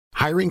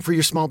Hiring for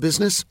your small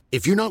business?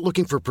 If you're not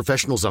looking for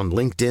professionals on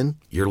LinkedIn,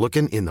 you're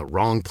looking in the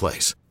wrong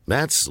place.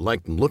 That's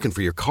like looking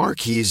for your car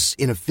keys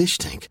in a fish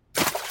tank.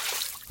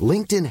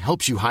 LinkedIn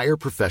helps you hire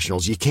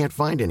professionals you can't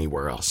find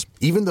anywhere else,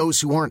 even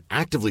those who aren't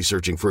actively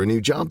searching for a new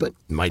job but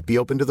might be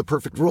open to the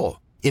perfect role.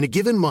 In a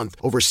given month,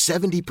 over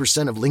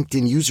 70% of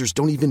LinkedIn users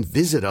don't even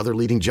visit other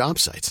leading job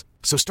sites.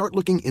 So start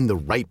looking in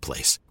the right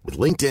place. With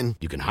LinkedIn,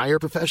 you can hire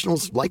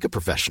professionals like a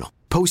professional.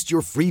 Post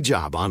your free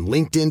job on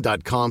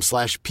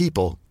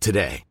linkedin.com/people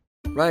today.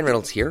 Ryan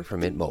Reynolds here from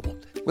Mint Mobile.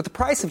 With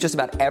the price of just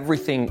about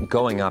everything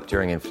going up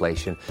during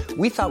inflation,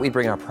 we thought we'd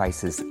bring our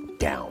prices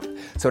down.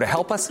 So to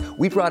help us,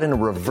 we brought in a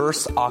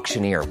reverse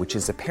auctioneer, which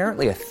is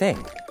apparently a thing.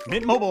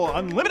 Mint Mobile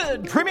Unlimited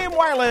Premium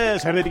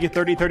Wireless. How to get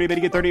 30, 30, bit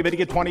to get 30, bit to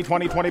get 20,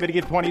 20, 20, bit to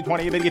get 20,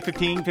 20, bit to get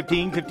 15,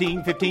 15,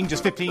 15, 15,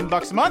 just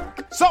 $15 a month?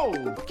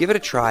 Sold! Give it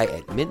a try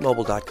at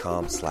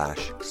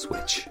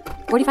mintmobile.com/switch.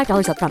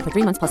 $45 up front for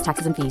 3 months plus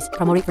taxes and fees.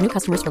 Promo rate for new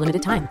customers for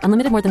limited time.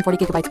 Unlimited more than 40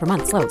 gigabytes per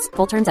month. Slows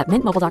full terms at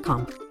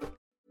mintmobile.com.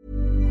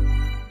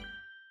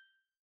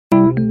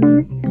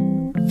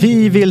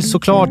 Vi vill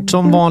såklart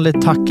som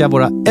vanligt tacka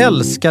våra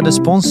älskade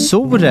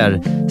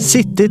sponsorer.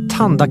 City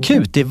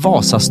Tandakut i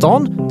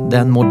Vasastan,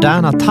 den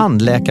moderna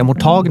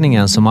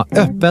tandläkarmottagningen som har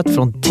öppet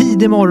från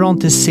tidig morgon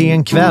till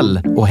sen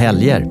kväll och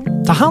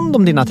helger. Ta hand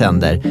om dina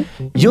tänder.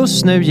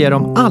 Just nu ger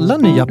de alla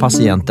nya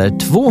patienter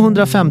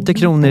 250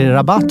 kronor i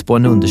rabatt på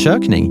en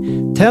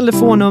undersökning.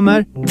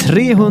 Telefonnummer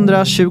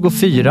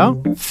 324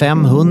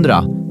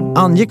 500.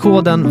 Ange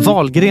koden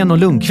Wahlgren och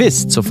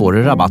Lundqvist så får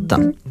du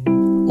rabatten.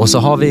 Och så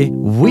har vi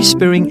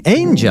Whispering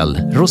Angel,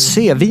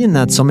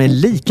 rosévinet som är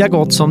lika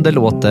gott som det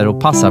låter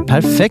och passar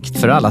perfekt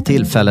för alla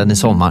tillfällen i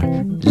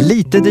sommar.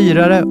 Lite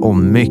dyrare och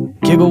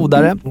mycket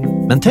godare.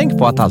 Men tänk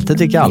på att alltid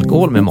dricka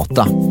alkohol med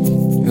måtta.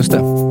 Just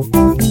det.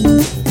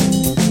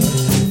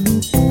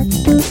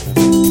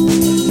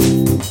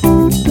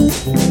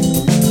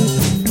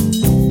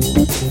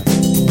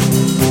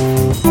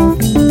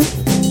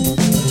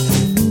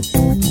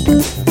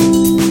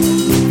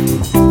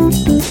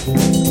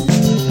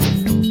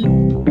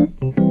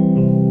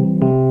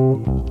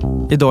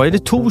 Idag är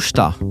det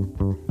torsdag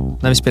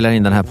när vi spelar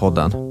in den här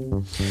podden.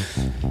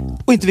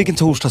 Och inte vilken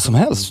torsdag som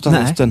helst,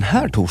 utan just den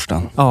här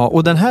torsdagen. Ja,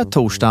 och den här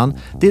torsdagen,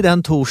 det är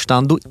den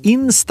torsdagen då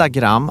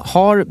Instagram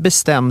har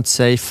bestämt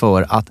sig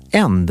för att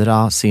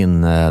ändra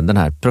den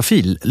här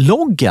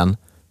profilloggen.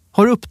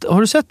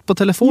 Har du sett på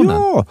telefonen?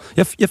 Ja,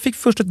 jag fick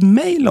först ett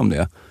mejl om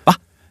det. Va?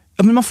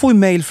 Ja, men man får ju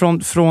mejl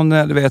från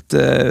du vet,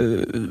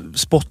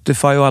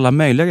 Spotify och alla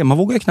mejl. Man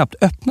vågar ju knappt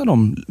öppna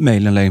de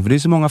mejlen längre, för det är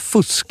så många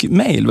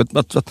fuskmejl.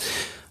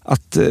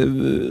 Att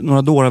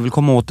några dårar vill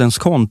komma åt ens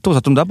konto, så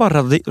att de där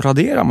bara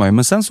raderar man ju.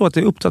 Men sen så att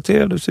det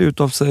uppdaterade sig ut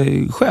av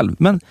sig själv.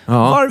 Men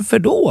varför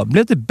då?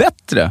 Blev det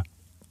bättre?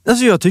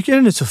 Alltså jag tycker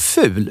den är så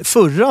ful.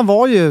 Förra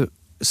var ju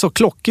så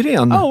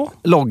klockren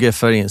logge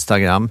för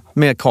Instagram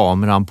med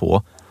kameran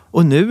på.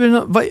 Och nu är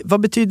det,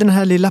 vad betyder den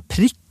här lilla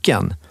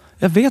pricken?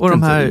 Jag vet och inte.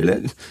 De här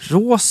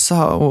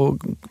rosa och...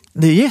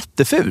 Det är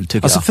jättefult tycker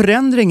jag. Alltså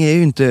förändring är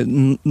ju inte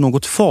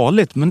något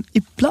farligt, men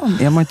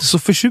ibland är man inte så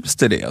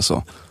förtjust i det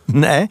alltså.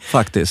 Nej.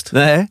 Faktiskt.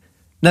 Nej,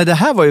 det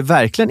här var ju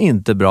verkligen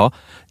inte bra.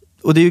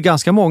 Och det är ju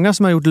ganska många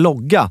som har gjort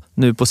logga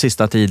nu på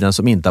sista tiden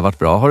som inte har varit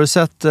bra. Har du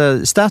sett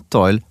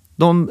Statoil?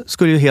 De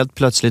skulle ju helt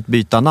plötsligt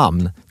byta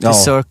namn till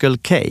Circle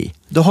K.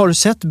 Då har du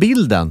sett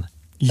bilden.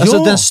 Ja.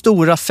 Alltså den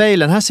stora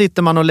failen. Här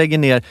sitter man och lägger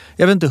ner,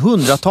 jag vet inte,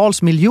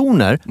 hundratals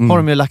miljoner har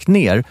de ju lagt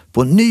ner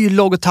på ny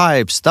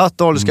logotyp.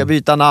 Statoil ska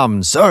byta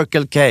namn,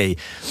 Circle K.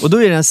 Och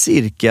då är det en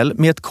cirkel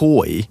med ett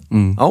K i.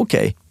 Ja,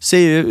 okej.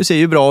 Ser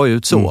ju bra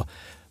ut så.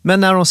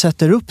 Men när de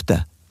sätter upp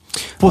det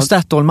på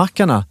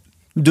Statoil-mackarna,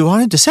 du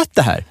har inte sett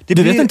det här.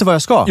 Du vet inte vad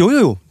jag ska.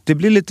 Jo. Det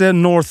blir lite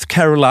North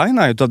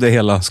Carolina utav det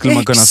hela, skulle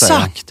man kunna säga.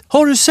 Exakt.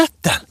 Har du sett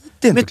den?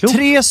 Med klokt.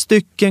 3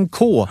 stycken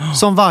K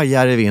som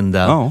vajar i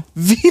vinden. Ja.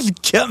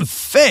 Vilken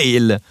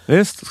fail!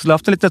 Visst, skulle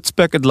haft ett litet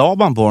spöket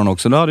Laban på den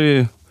också. Då hade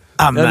ju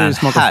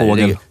smakat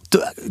fågel.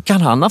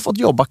 Kan han ha fått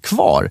jobba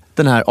kvar,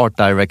 den här art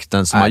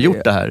directorn som har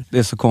gjort det här? Det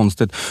är så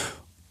konstigt.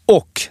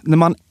 Och när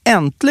man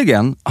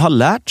äntligen har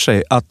lärt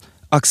sig att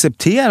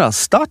acceptera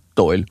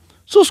Statoil,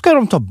 så ska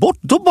de ta bort,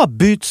 då bara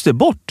byts det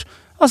bort.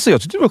 Alltså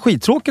jag tyckte det var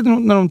skittråkigt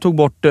när de tog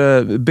bort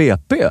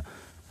BP.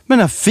 Men den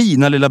här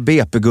fina lilla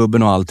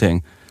BP-gubben och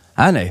allting.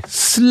 Nej,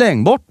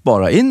 släng bort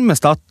bara. In med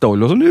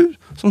Statoil. Och så nu,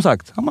 som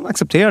sagt, har man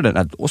accepterat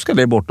det. Då ska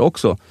det bort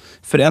också.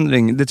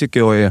 Förändring, det tycker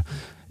jag är...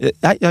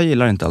 Jag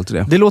gillar inte alltid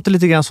det. Det låter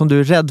lite grann som du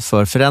är rädd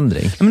för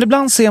förändring. Men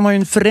ibland ser man ju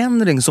en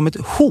förändring som ett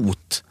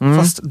hot.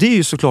 Fast det är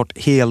ju såklart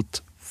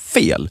helt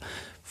fel.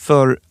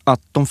 För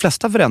att de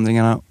flesta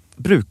förändringarna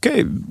brukar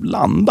ju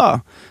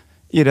landa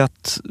i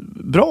rätt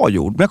bra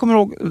jord. Men jag kommer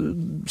ihåg,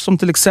 som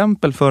till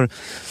exempel för...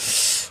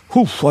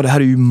 det här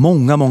är ju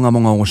många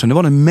år sedan. Det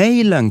var när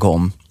mailen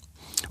kom.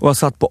 Och jag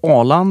satt på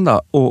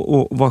Arlanda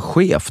och var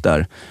chef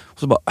där. Och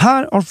så bara,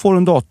 här får du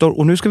en dator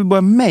och nu ska vi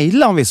börja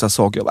mejla om vissa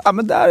saker. Jag bara,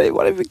 men där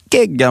var det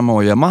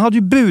geggamoja. Man hade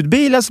ju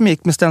budbilar som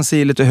gick med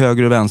stenciler till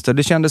höger och vänster.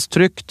 Det kändes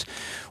tryggt.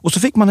 Och så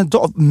fick man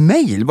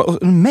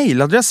en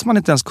mejladress man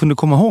inte ens kunde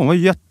komma ihåg. Den var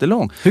ju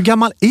jättelång. Hur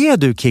gammal är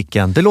du,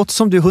 Kicken? Det låter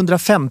som du är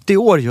 150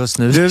 år just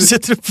nu. Du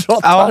sitter och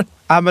pratar.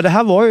 Ja, men det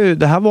här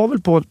var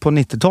väl på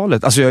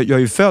 90-talet. Alltså jag är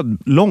ju född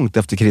långt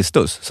efter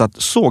Kristus. Så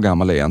att så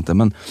gammal är jag inte.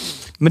 Men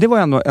det var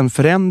ändå en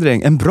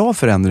förändring, en bra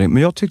förändring.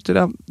 Men jag tyckte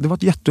det var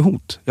ett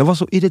jättehot. Jag var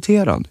så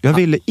irriterad. Jag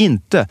ville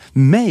inte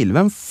mail.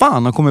 Vem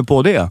fan har kommit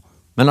på det?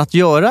 Men att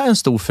göra en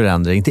stor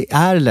förändring, det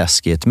är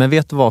läskigt. Men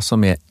vet du vad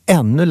som är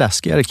ännu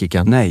läskigare,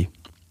 Kicken? Nej.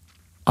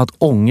 Att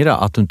ångra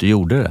att du inte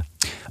gjorde det.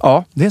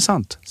 Ja, det är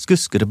sant.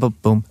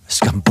 Skuskadebum,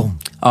 skambom.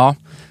 Ja,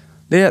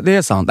 det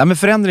är sant. Nej, men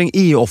förändring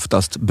är ju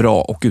oftast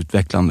bra och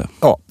utvecklande.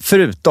 Ja,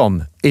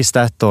 förutom i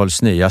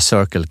Statoils nya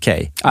Circle K.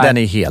 Nej. Den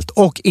är helt.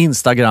 Och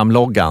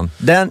Instagram-loggan.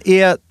 Det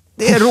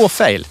är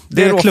råfail.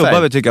 Det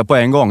klubbar vi tycker jag på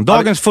en gång.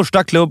 Dagens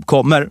första klubb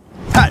kommer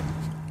här.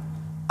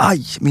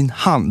 Aj, min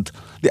hand.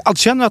 Jag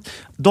känner att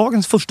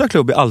dagens första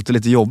klubb är alltid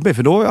lite jobbig.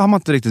 För då har man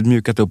inte riktigt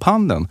mjukat upp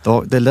handen.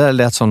 Det där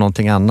lät som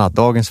någonting annat.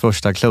 Dagens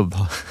första klubb.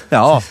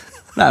 Ja,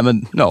 nej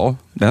men ja,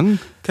 den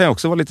kan ju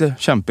också vara lite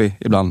kämpig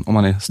ibland om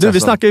man är stressad. Du, vi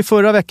snackade ju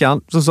förra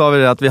veckan, så sa vi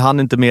det att vi hann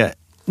inte med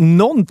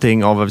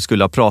någonting av vad vi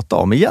skulle prata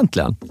om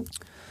egentligen.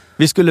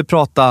 Vi skulle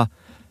prata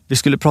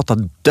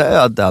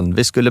döden,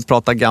 vi skulle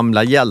prata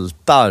gamla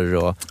hjältar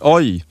och...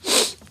 Oj,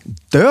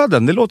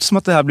 döden, det låter som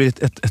att det här blir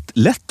ett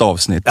lätt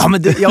avsnitt. Ja,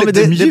 men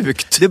lite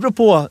mjukt. Det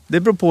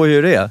beror på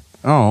hur det är.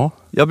 Ja.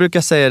 Jag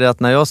brukar säga det att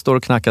när jag står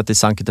och knackar till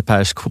Sankt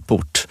Pers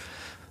port,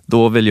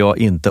 då vill jag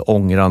inte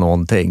ångra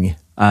någonting.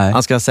 Nej.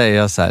 Han ska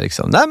säga så här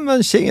liksom, nej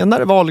men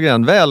tjenare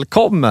Wahlgren,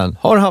 välkommen.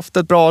 Har du haft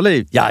ett bra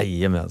liv?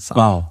 Jajamensan.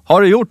 Wow.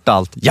 Har du gjort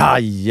allt?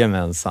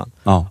 Jajamensan.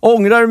 Ja.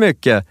 Ångrar du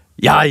mycket?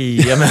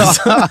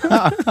 Jajamensan.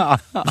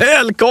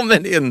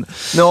 Välkommen in.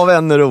 Nu har vi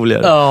ännu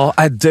roligare.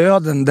 Ja,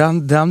 döden,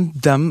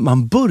 den,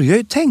 man börjar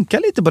ju tänka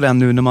lite på den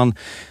nu när man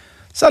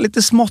så här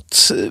lite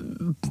smått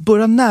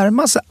börjar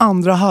närma sig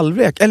andra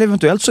halvlek. Eller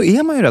eventuellt så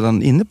är man ju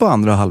redan inne på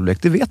andra halvlek,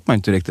 det vet man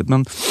inte riktigt.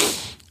 Men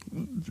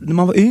när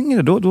man var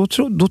yngre,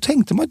 då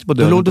tänkte man inte på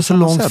döden. Då låg det så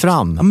långt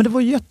fram. Ja, men det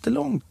var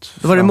jättelångt.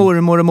 Det var det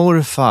mormor och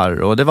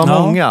morfar och det var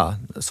många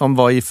som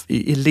var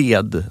i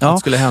led att det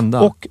skulle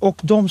hända. Och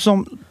de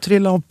som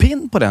trillade av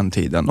pinn på den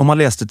tiden, om man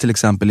läste till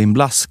exempel i en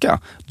blaska,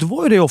 då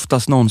var det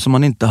oftast någon som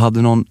man inte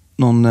hade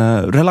någon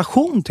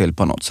relation till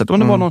på något sätt. Om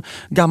det var någon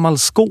gammal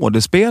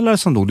skådespelare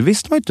som dog, då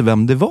visste man inte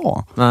vem det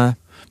var. Nej.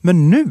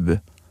 Men nu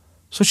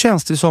så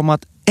känns det som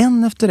att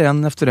en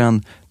efter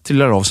en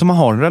trillar av som man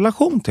har en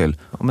relation till.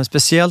 Ja, men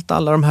speciellt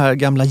alla de här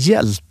gamla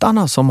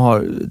hjältarna som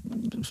har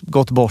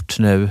gått bort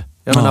nu.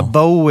 Jag menar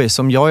Bowie,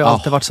 som jag har ju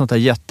alltid varit sånt där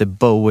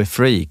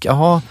jätte-Bowie-freak.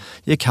 Jaha,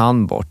 gick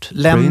han bort.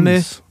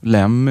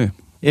 Lemmy.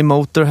 I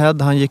Motorhead,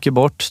 han gick ju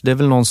bort. Det är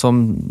väl någon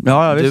som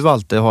du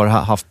alltid har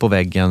haft på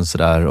väggen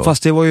sådär. Och...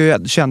 Fast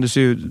det kändes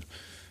ju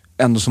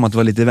ändå som att det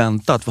var lite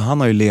väntat. För han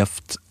har ju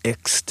levt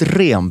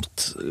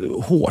extremt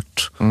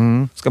hårt.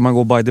 Ska man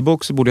gå by the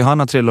book så borde han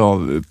ha trillat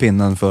av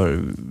pinnen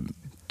för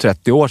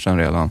 30 år sedan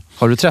redan.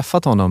 Har du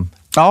träffat honom?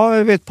 Ja,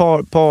 vid ett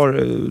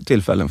par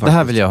tillfällen faktiskt. Det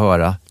här vill jag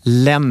höra.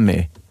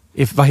 Lemmy.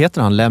 Vad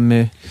heter han?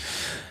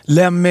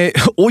 Lemmy,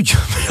 oj,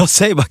 jag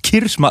säger bara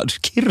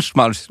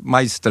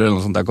Kirchmeister eller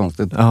något sånt där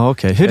konstigt. Ja,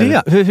 okej.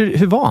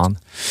 Hur var han?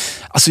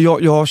 Alltså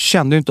jag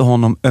kände ju inte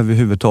honom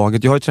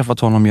överhuvudtaget. Jag har ju träffat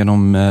honom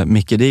genom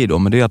Mickey D då,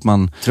 men det är att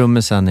man...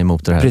 Trummisen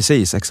emot det här.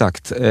 Precis,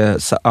 exakt.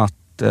 Så att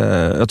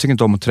jag tycker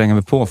inte om att tränga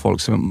mig på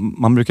folk. Så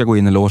man brukar gå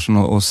in i logen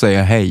och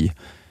säga hej.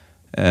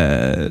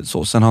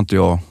 Så sen har inte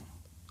jag...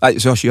 Nej,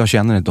 så jag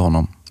känner inte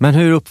honom. Men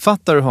hur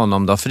uppfattar du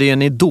honom då? För det är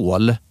en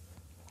idol.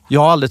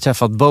 Jag har aldrig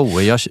träffat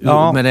Bowie.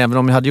 Men även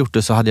om jag hade gjort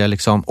det så hade jag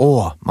liksom...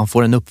 man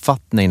får en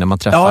uppfattning när man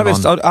träffar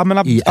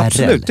någon i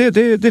absolut,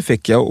 det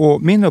fick jag.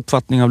 Och min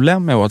uppfattning av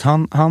Lemmy var att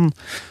han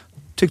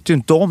tyckte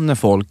inte om när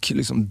folk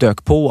liksom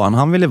dök på honom.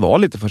 Han ville vara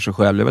lite för sig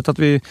själv. Jag vet att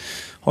vi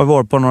har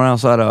varit på några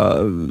så här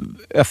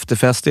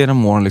efterfester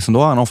genom åren. Liksom. Då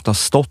har han ofta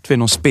stått vid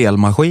någon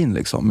spelmaskin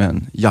liksom, med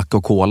en Jack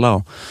och Cola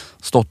och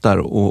stått där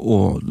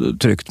och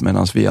tryckt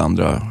medan vi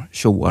andra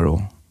tjoar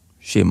och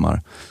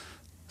kimmar.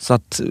 Så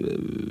att...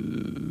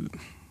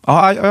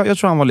 Ja, jag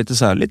tror han var lite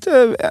så här,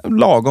 lite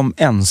lagom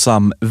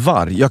ensam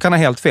varg. Jag kan ha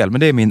helt fel, men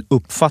det är min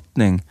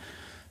uppfattning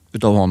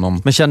utav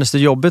honom. Men kändes det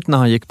jobbigt när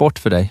han gick bort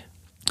för dig?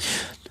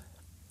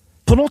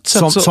 På något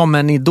sätt som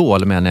en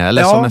idol menar jag,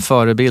 eller som en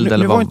förebild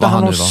eller vad han nu var.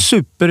 Han var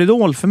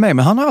superidol för mig,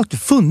 men han har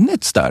alltid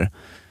funnits där.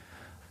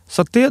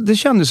 Så att det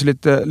kändes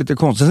lite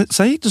konstigt.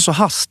 Sen gick det så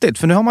hastigt,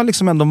 för nu har man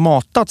liksom ändå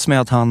matats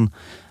med att han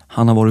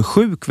har varit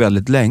sjuk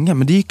väldigt länge,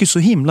 men det gick ju så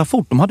himla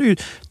fort. De hade ju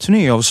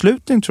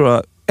turnéavslutning tror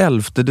jag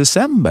 11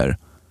 december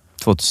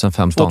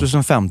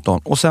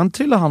 2015. Och sen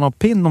trillade han av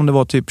pinn om det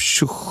var typ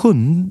 27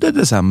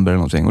 december eller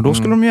någonting. Och då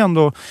skulle de ju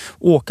ändå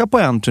åka på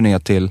en turné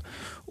till.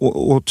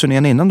 Och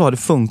turnén innan då hade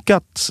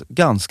funkat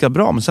ganska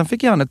bra. Men sen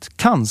fick han ett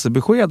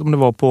cancerbesked om det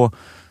var på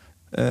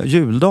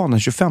juldagen den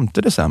 25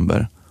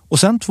 december. Och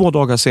sen 2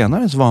 dagar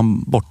senare så var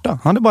han borta. Han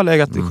hade bara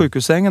legat i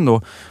sjukhussängen då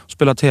och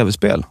spelat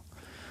tv-spel.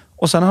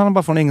 Och sen hade han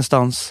bara från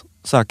ingenstans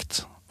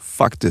sagt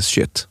fuck this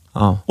shit.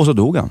 Ja. Och så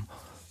dog han.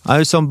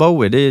 Ja, som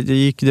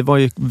Bowie, det var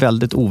ju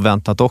väldigt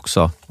oväntat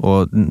också.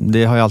 Och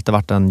det har ju alltid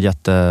varit en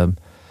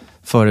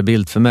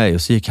jätteförebild för mig.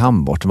 Och så gick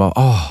han bort och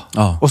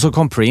bara, Och så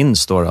kom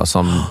Prince då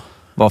som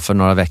var för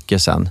några veckor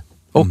sedan.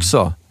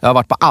 Också. Jag har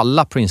varit på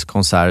alla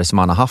Prince-konserter som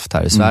han har haft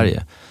här i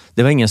Sverige.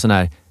 Det var ingen sån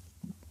här...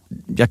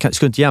 Jag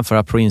skulle inte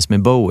jämföra Prince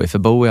med Bowie, för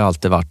Bowie har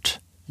alltid varit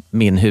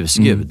min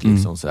husgud.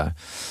 Liksom, sådär.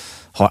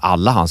 Har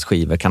alla hans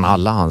skivor, kan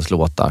alla hans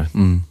låtar.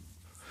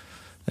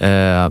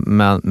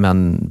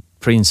 Men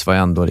Prince var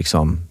ändå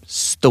liksom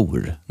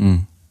stor.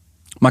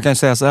 Man kan ju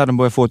säga så här, de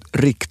börjar få ett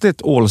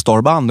riktigt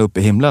all-star-band uppe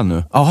i himlen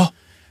nu. Ja,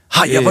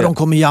 haja vad de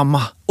kommer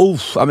jamma.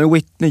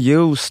 Whitney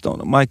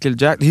Houston och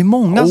Michael Jackson. Det är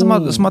många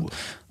som har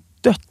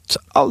dött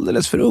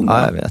alldeles för unga.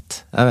 Ja,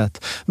 jag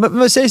vet. Men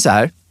vi säger så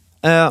här.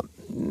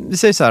 Vi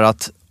säger så här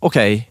att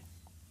okej,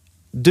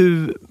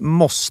 du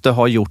måste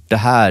ha gjort det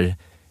här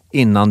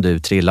innan du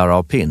trillar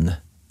av pinn.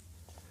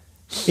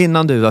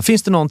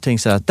 Finns det någonting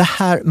så här att det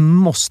här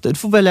måste, du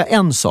får välja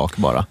en sak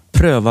bara.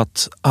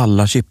 Prövat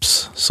alla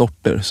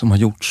chipssorter som har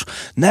gjorts.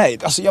 Nej,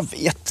 alltså jag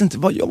vet inte.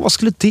 Vad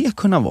skulle det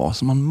kunna vara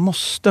som man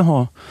måste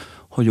ha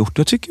gjort?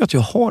 Jag tycker att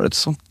jag har ett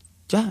sånt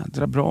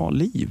jädra bra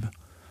liv.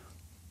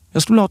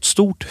 Jag skulle ha ett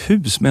stort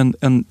hus med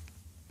en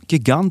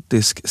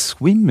gigantisk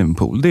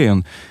swimmingpool. Det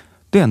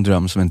är en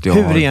dröm som inte jag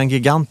har. Hur är en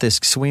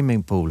gigantisk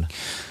swimmingpool?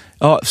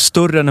 Ja,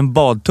 större än en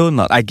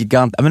badtunna. Nej,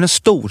 men en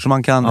stor som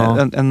man kan... Ja.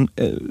 En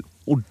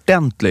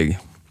ordentlig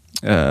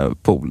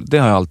pool. Det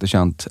har jag alltid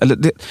känt.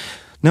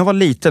 När jag var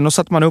liten, då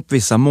satte man upp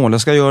vissa mål.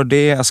 Jag ska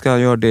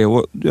göra det.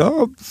 Och jag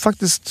har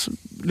faktiskt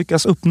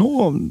lyckats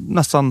uppnå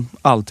nästan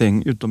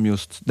allting utom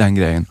just den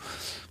grejen.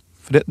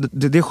 För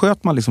det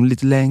sköt man liksom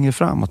lite längre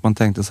fram. Att man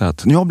tänkte så här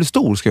att när jag blir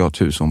stor ska jag ha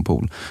ett hus och en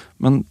pool.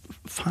 Men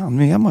fan,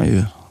 nu är man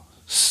ju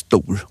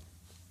stor.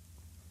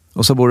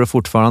 Och så bor du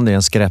fortfarande i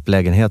en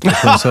skräplägenhet på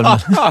Kungsholmen.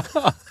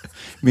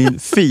 Min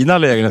fina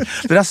lägenhet.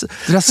 Det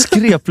där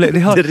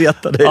skräplägenhet. Det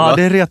retar dig, va?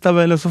 Det retar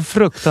mig så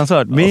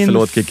fruktansvärt.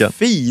 Min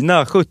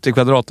fina 70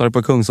 kvadratare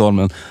på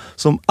Kungsholmen.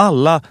 Som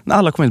när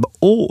alla kommer in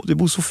bara, det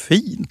bor så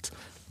fint.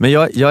 Men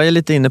jag är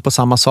lite inne på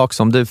samma sak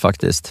som du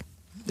faktiskt.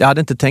 Jag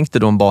hade inte tänkt dig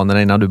de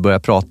banorna innan du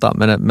började prata.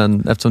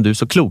 Men eftersom du är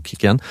så klok,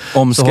 Kicken.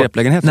 Om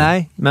skräplägenheten?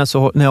 Nej, men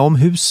om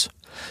hus.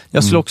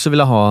 Jag skulle också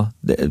vilja ha...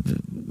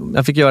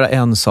 Jag fick göra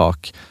en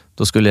sak.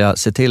 Då skulle jag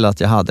se till att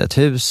jag hade ett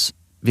hus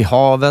vid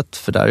havet,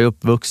 för där är jag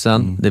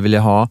uppvuxen. Det vill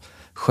jag ha.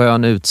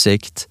 Skön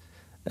utsikt.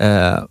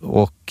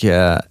 Och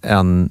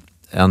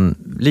en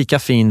lika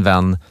fin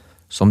vän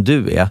som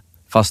du är,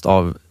 fast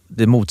av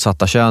det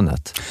motsatta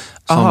könet.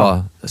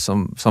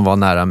 Som var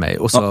nära mig.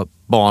 Och så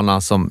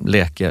barnen som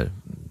leker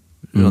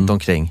runt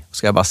omkring.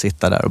 Ska jag bara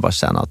sitta där och bara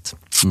känna att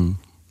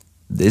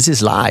this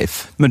is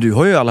life. Men du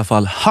har ju i alla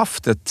fall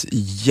haft ett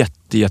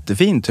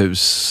jättefint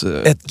hus.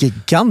 Ett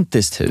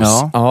gigantiskt hus.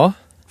 Ja.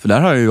 För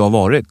där har jag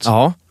varit.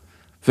 Ja.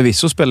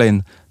 Förvisso spela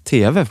in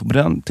tv. På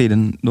den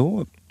tiden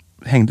då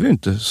hängde vi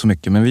inte så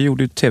mycket. Men vi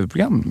gjorde ju ett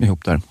tv-program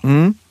ihop där.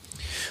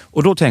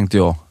 Och då tänkte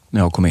jag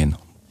när jag kom in.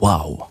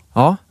 Wow.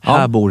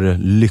 Här bor det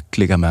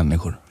lyckliga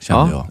människor,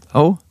 kände jag.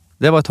 Ja,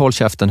 det var ett håll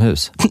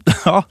käften-hus.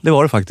 Ja, det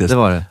var det faktiskt. Det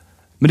var det.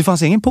 Men det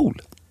fanns ingen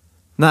pool.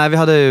 Nej, vi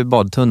hade ju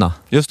badtunna.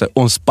 Just det,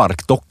 och en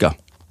sparkdocka.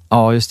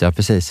 Ja, just det,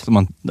 precis.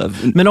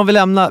 Men om vi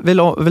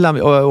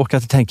lämnar och åka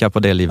till tänka på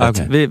det livet.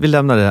 Okay. Vi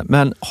lämnar det.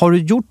 Men har du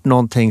gjort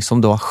någonting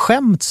som du har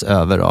skämts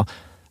över då?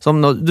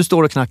 Som du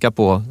står och knackar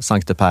på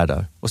Sankte Per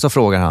där. Och så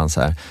frågar han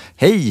så här: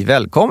 hej,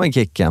 välkommen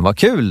Kicken, vad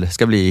kul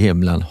ska bli i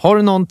himlen. Har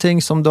du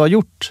någonting som du har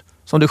gjort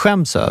som du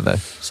skäms över?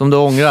 Som du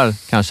ångrar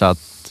kanske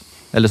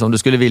eller som du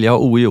skulle vilja ha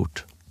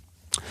ogjort?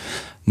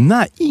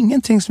 Nej,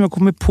 ingenting som jag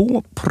kommer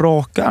på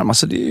rak arm.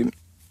 Alltså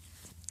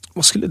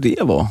vad skulle det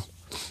vara?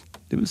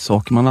 Det är väl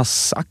saker man har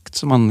sagt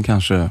som man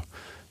kanske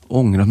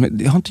ångrar. Men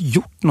jag har inte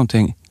gjort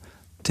någonting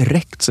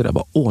direkt sådär.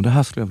 Bara, det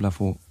här skulle jag vilja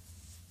få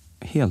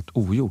helt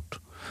ogjort.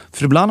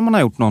 För ibland när man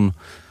har gjort någon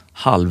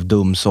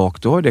halvdum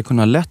sak, då har det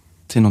kunnat lett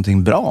till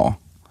någonting bra.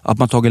 Att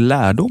man tagit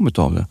lärdom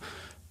utav det.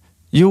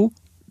 Jo,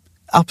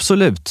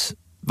 absolut.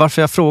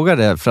 Varför jag frågar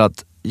det? För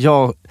att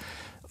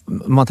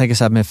man tänker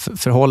så här med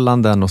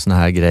förhållanden och såna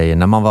här grejer.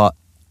 När man var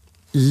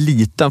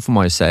liten får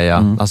man ju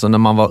säga. Alltså när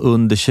man var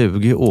under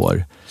 20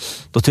 år.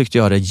 Då tyckte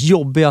jag det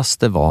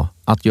jobbigaste var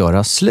att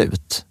göra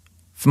slut.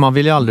 För man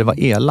vill ju aldrig vara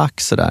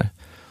elak sådär.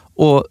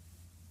 Och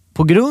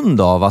på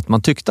grund av att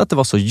man tyckte att det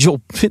var så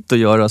jobbigt att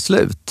göra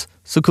slut,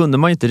 så kunde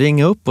man ju inte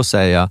ringa upp och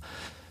säga: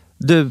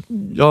 du,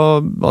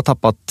 jag har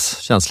tappat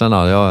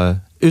känslorna.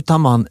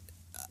 Utan man,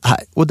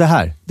 och det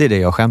är det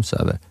jag skäms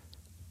över.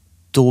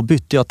 Då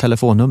bytte jag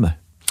telefonnummer.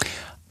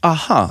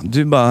 Aha,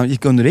 du bara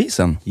gick under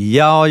isen?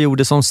 Jag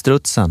gjorde som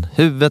strutsen,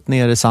 huvudet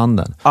ner i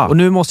sanden. Och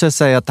nu måste jag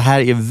säga att det här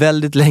är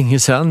väldigt länge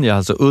sedan, jag är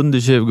alltså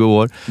under 20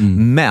 år.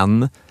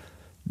 Men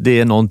det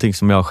är någonting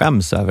som jag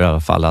skäms över i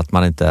alla fall, att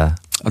man inte...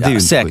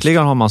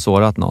 säkerligen har man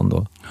sårat någon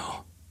då.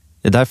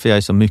 Det är därför jag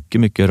är så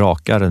mycket, mycket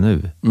rakare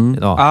nu.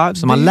 Ja,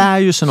 så man lär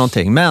ju sig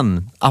någonting,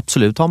 men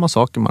absolut har man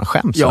saker man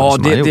skäms över. Ja,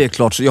 det är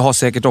klart. Jag har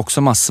säkert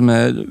också massor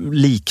med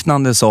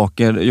liknande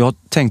saker. Jag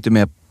tänkte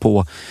med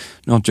på,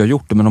 nu har inte jag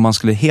gjort det, men om man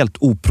skulle helt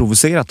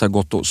oprovocerat ha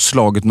gått och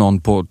slagit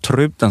någon på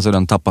truten så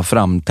den tappar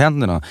fram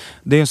tänderna.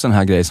 Det är en sån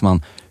här grej som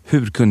man,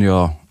 hur kunde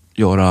jag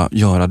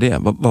göra det?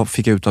 Vad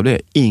fick jag ut av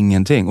det?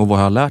 Ingenting. Och vad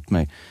har jag lärt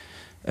mig?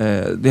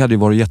 Det hade ju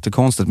varit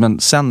jättekonstigt, men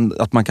sen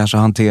att man kanske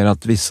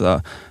hanterat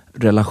vissa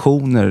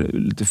relationer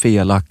lite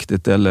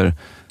felaktigt eller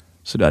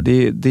sådär,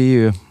 det är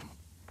ju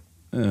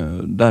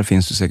där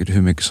finns det säkert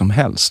hur mycket som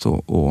helst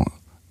att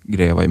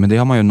gräva i, men det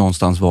har man ju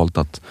någonstans valt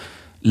att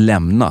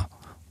lämna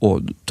och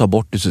ta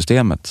bort i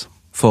systemet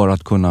för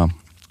att kunna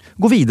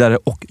gå vidare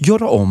och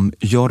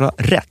göra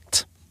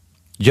rätt.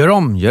 Gör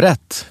om, gör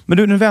rätt. Men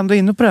du, nu är vi ändå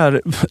inne på det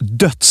här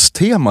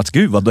dödstemat.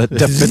 Gud vad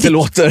deppigt det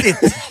låter.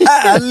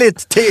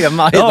 Härligt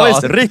tema idag. Ja,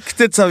 visst,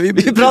 riktigt så.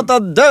 Vi pratar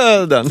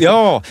döden.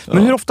 Ja,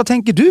 men hur ofta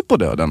tänker du på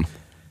döden?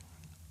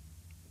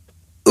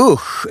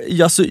 Usch,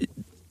 alltså,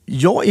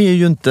 jag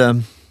är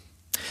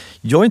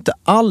inte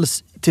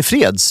alls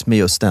tillfreds med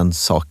just den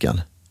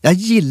saken. Jag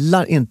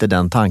gillar inte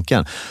den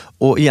tanken.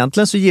 Och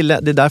egentligen så det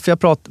är därför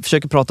jag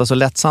försöker prata så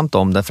lättsamt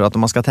om det, för att om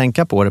man ska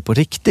tänka på det på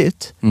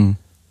riktigt,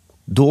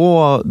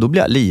 då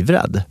blir jag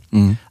livrädd.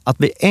 Att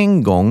vi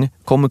en gång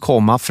kommer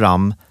komma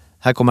fram,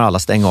 här kommer alla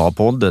stänga av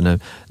podden nu,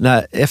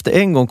 efter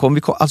en gång kommer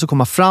vi alltså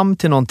komma fram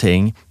till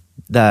någonting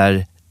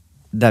där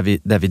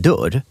vi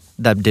dör,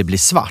 där det blir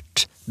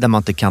svart, där man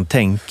inte kan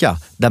tänka,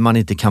 där man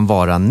inte kan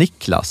vara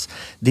Niklas.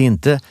 Det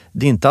är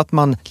inte att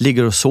man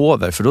ligger och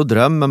sover, för då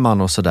drömmer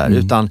man och sådär,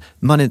 utan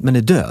man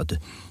är död.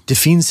 Det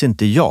finns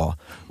inte jag.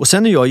 Och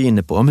sen är jag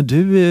inne på, men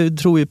du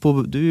tror ju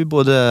på, du är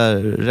både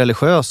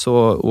religiös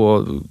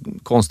och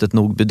konstigt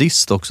nog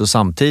buddhist också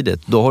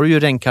samtidigt. Då har du ju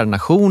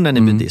reinkarnationen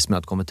i buddhismen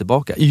att komma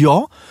tillbaka.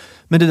 Ja,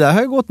 men det där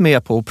har jag gått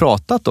med på och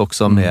pratat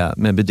också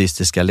med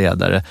buddhistiska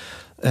ledare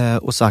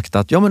och sagt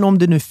att men om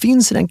det nu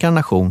finns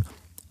reinkarnation,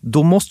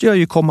 då måste jag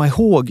ju komma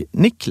ihåg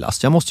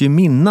Niklas. Jag måste ju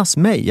minnas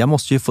mig. Jag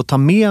måste ju få ta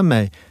med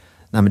mig.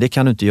 Nej, men det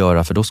kan du inte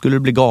göra, för då skulle du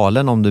bli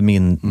galen om du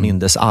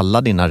mindes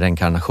alla dina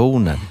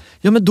reinkarnationer.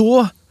 Ja, men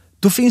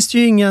då finns det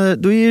ju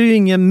då är det ju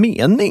ingen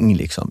mening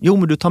liksom. Jo,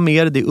 men du tar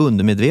med det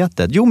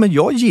undermedvetet. Jo, men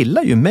jag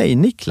gillar ju mig,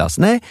 Niklas.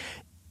 Nej,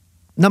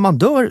 när man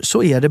dör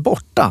så är det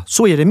borta.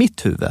 Så är det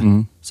mitt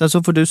huvud. Sen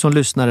så får du som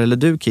lyssnar eller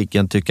du,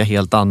 Kicken, tycka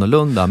helt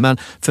annorlunda. Men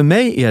för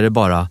mig är det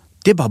bara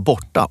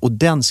borta, och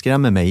den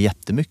skrämmer mig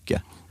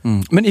jättemycket.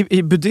 Men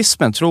i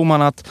buddhismen tror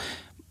man att,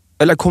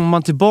 eller kommer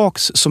man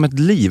tillbaks som ett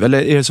liv,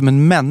 eller är det som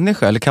en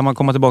människa, eller kan man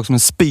komma tillbaks som en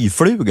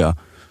spyfluga?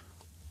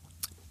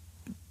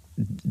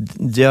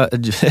 Ja,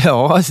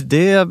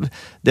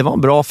 det var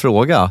en bra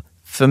fråga.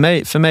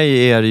 För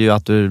mig är det ju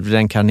att du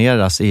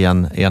reinkarneras i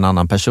en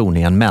annan person,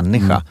 i en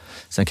människa.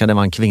 Sen kan det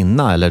vara en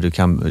kvinna eller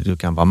du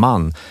kan vara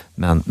man.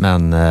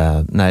 Men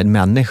nej, en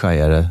människa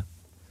är det,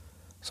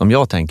 som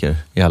jag tänker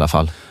i alla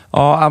fall.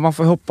 Ja, man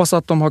får hoppas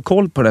att de har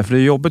koll på det, för det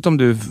är jobbigt om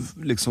du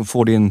liksom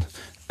får din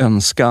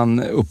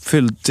önskan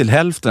uppfylld till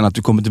hälften, att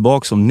du kommer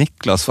tillbaka som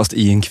Niklas fast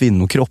i en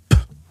kvinnokropp.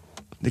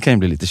 Det kan ju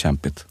bli lite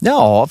kämpigt.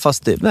 Ja,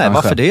 fast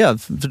varför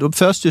det? För då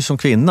föds du som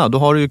kvinna. Då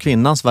har du ju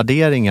kvinnans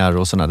värderingar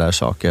och såna där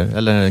saker.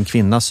 Eller en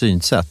kvinnas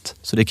synsätt.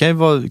 Så det kan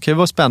ju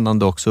vara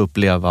spännande också att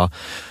uppleva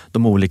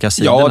de olika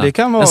sidorna. Ja, det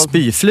kan vara... En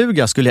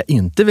spyfluga skulle jag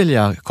inte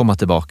vilja komma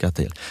tillbaka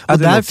till. Och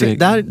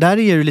där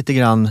är det lite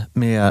grann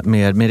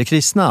med det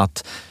kristna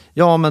att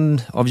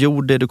men av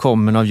jord är du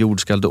kommen, av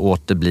jord ska du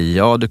åter bli.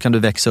 Ja, då kan du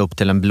växa upp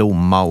till en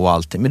blomma och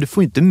allting. Men du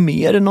får inte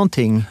mer än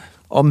någonting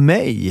av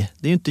mig.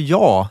 Det är ju inte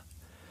jag.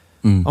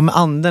 Om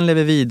anden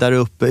lever vidare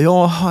uppe,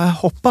 jag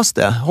hoppas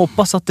det.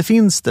 Hoppas att det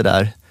finns det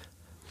där.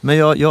 Men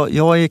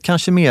jag är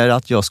kanske mer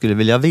att jag skulle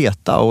vilja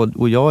veta,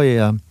 och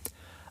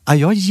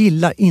jag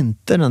gillar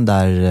inte den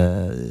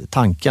där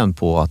tanken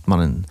på att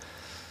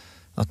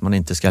man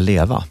inte ska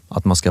leva,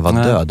 att man ska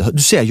vara död.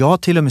 Du ser, jag har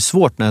till och med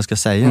svårt när jag ska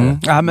säga det.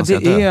 Ja, men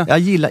jag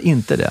gillar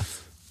inte det.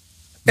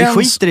 Vi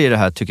skiter i det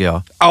här, tycker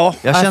jag. Ja,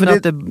 jag känner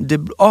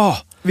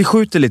att vi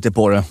skjuter lite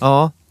på det.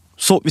 Ja.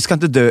 Så vi ska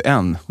inte dö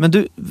än. Men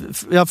du,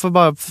 jag får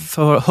bara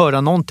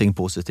höra någonting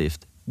positivt.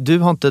 Du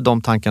har inte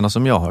de tankarna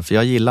som jag har, för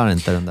jag gillar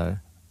inte den där.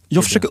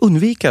 Jag försöker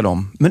undvika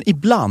dem, men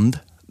ibland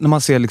när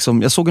man ser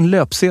liksom, jag såg en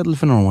löpsedel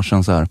för några år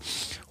sedan så här,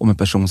 om en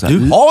person så här.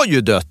 Du har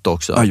ju dött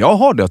också. Ja, jag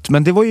har dött,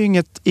 men det var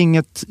ju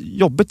inget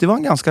jobbigt. Det var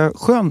en ganska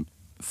skön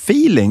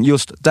feeling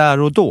just där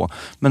och då.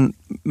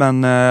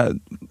 Men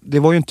det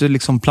var ju inte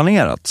liksom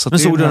planerat. Så men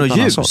såg du något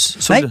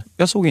ljus? Nej,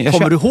 jag såg inget.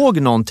 Kommer du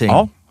ihåg någonting?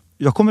 Ja.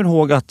 Jag kommer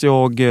ihåg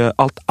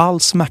att all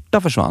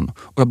smärta försvann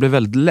och jag blev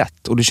väldigt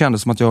lätt, och det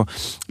kändes som att jag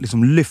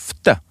liksom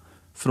lyfte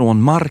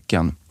från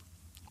marken.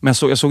 Men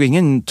jag såg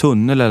ingen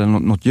tunnel eller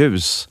något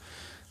ljus.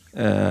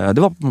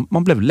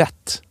 Man blev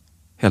lätt,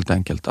 helt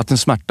enkelt. Att en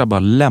smärta bara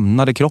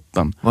lämnade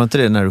kroppen. Var inte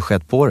det när du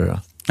skett på det då?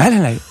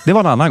 Nej. Det var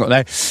en annan gång.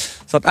 Nej.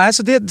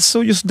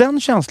 Så just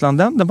den känslan,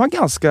 den var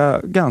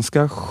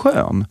ganska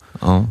skön.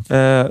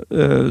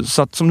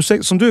 Så att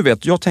som du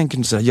vet, jag tänker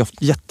inte så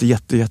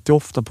jätte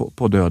ofta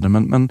på döden.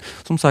 Men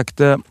som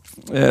sagt,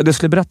 Det jag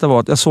skulle berätta var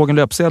att jag såg en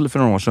löpsedel för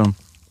några år sedan.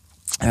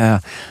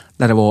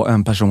 Där det var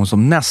en person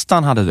som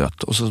nästan hade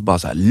dött. Och så bara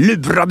så här,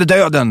 lurade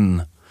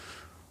döden!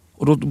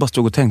 Och då bara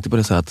stod och tänkte på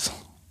det så här att...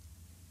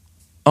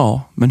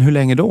 Ja, men hur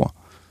länge då?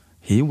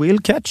 He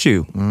will catch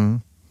you.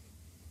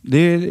 Det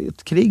är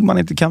ett krig man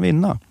inte kan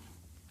vinna.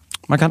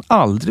 Man kan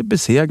aldrig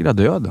besegra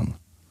döden.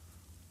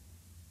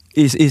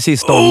 I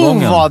sista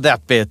omgången. Vad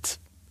deppigt!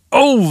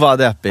 Vad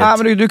deppigt! Ja,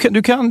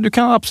 men du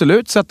kan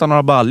absolut sätta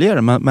några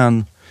baljer,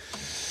 men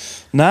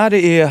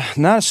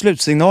när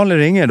slutsignaler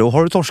ringer, då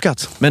har du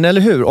torskat. Men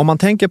eller hur, om man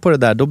tänker på det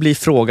där, då blir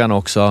frågan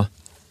också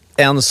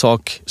en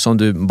sak som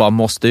du bara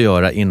måste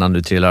göra innan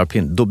du trillar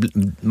alpin.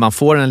 Man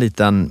får en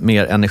liten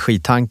mer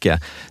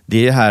energitanke.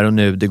 Det är här och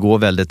nu, det går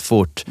väldigt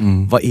fort.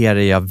 Vad är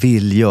det jag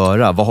vill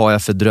göra? Vad har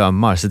jag för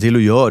drömmar? Se till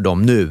att göra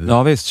dem nu.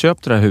 Ja visst,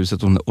 köp det där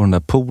huset och den där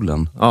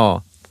poolen.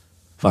 Ja.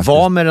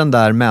 Var med den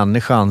där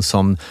människan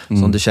som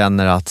du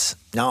känner att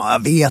ja,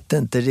 jag vet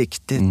inte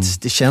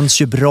riktigt. Det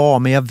känns ju bra,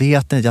 men jag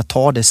vet inte. Jag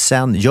tar det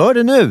sen. Gör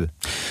det nu!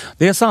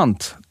 Det är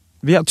sant.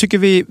 Jag tycker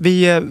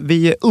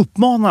vi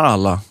uppmanar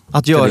alla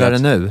att göra det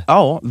nu.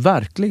 Ja,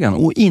 verkligen.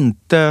 Och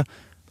inte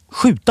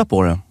skjuta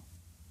på det.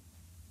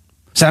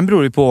 Sen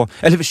beror det på,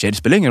 eller för sig, det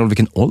spelar ingen roll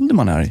vilken ålder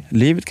man är i.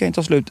 Livet kan ju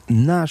ta slut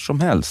när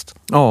som helst.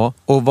 Ja,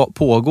 och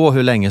pågå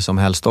hur länge som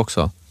helst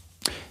också.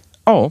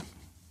 Ja,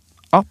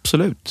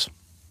 absolut.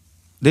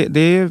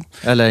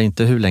 Eller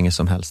inte hur länge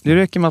som helst. Det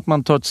räcker med att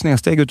man tar ett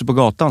snedsteg ute på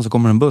gatan så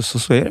kommer en buss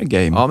och så är det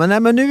game. Ja,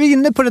 men nu är vi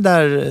inne på det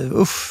där,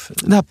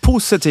 det här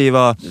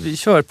positiva. Vi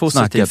kör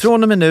positivt. Snacket.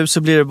 Från och med nu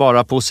så blir det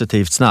bara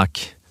positivt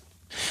snack.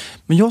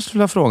 Men jag skulle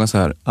vilja fråga så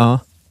här. Ja.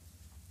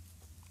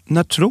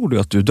 När tror du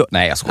att du dör?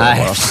 Nej, jag skojar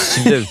bara.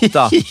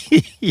 Sluta.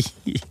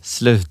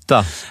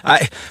 Sluta.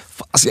 Nej,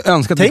 alltså jag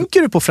önskar att...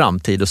 Tänker du på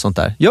framtid och sånt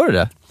där? Gör du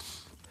det?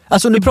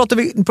 Alltså nu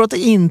pratar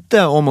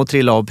inte om att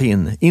trilla av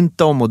pinn,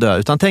 inte om att dö,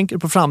 utan tänker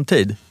på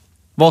framtid.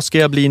 Vad ska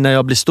jag bli när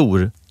jag blir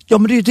stor? Ja,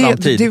 men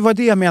det var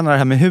det jag menar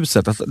här med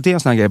huset. Att det är en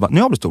sån här grej,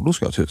 när jag blir stor, då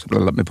ska jag ha ett hus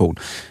med pool.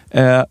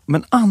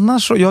 Men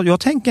annars, jag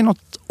tänker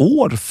något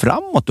år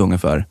framåt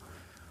ungefär.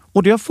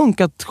 Och det har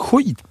funkat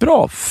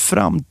skitbra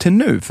fram till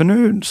nu. För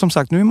nu, som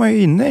sagt, nu är man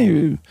ju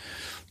inne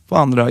på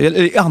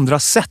andra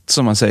sätt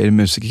som man säger i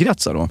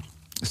musikkretsar då.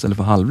 Istället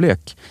för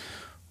halvlek.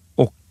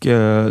 Och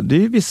det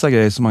är vissa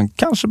grejer som man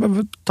kanske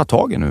behöver ta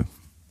tag i nu.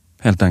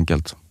 Helt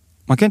enkelt.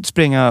 Man kan inte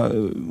springa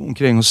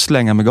omkring och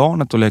slänga med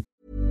garnet och leka.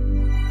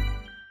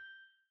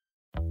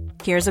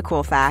 Here's a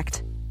cool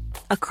fact.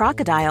 A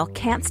crocodile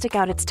can't stick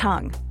out its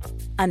tongue.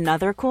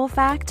 Another cool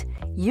fact,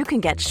 you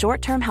can get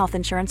short-term health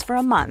insurance for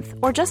a month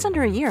or just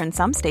under a year in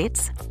some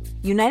states.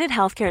 United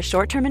Healthcare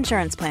short-term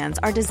insurance plans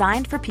are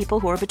designed for people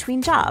who are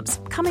between jobs,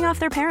 coming off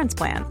their parents'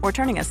 plan, or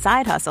turning a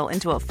side hustle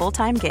into a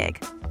full-time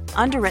gig.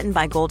 Underwritten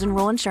by Golden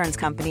Rule Insurance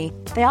Company,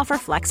 they offer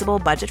flexible,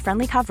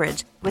 budget-friendly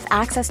coverage with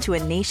access to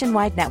a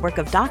nationwide network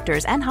of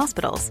doctors and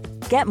hospitals.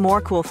 Get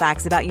more cool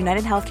facts about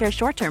United Healthcare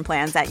short-term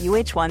plans at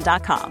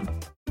uh1.com.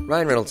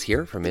 Ryan Reynolds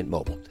here from Mint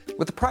Mobile.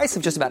 With the price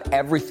of just about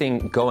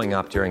everything going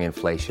up during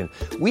inflation,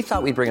 we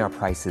thought we'd bring our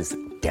prices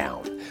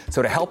down.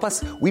 So to help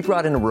us, we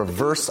brought in a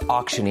reverse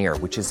auctioneer,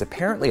 which is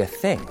apparently a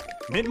thing.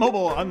 Mint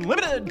Mobile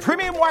Unlimited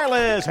Premium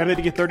Wireless. How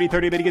to get 30,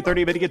 30, bit to get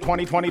 30, bit to get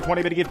 20, 20,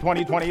 20, bit to get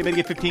 20, 20, bit to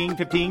get 15,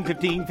 15,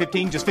 15,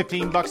 15, just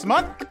 $15 a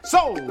month?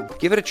 Sold!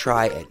 Give it a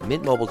try at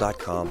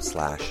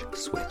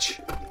mintmobile.com/switch.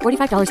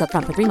 $45 up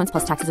front for 3 months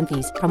plus taxes and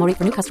fees. Promo rate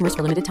for new customers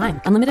for limited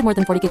time. Unlimited more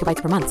than 40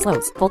 gigabytes per month.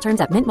 Slows full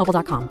terms at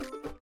mintmobile.com.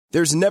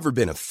 There's never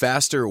been a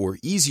faster or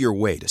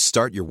easier way to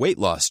start your weight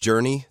loss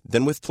journey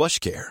than with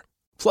PlushCare.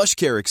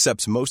 PlushCare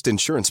accepts most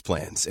insurance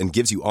plans and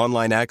gives you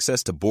online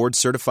access to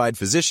board-certified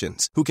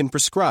physicians who can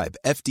prescribe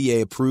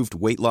FDA-approved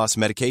weight loss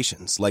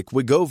medications like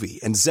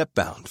Wegovy and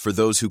Zepbound for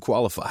those who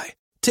qualify.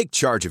 Take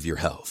charge of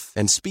your health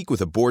and speak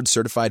with a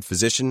board-certified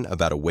physician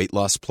about a weight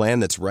loss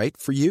plan that's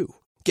right for you.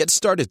 Get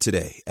started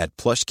today at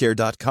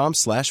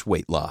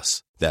plushcare.com/weightloss.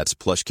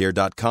 That's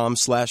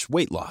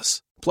plushcare.com/weightloss.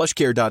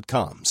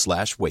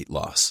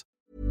 plushcare.com/weightloss.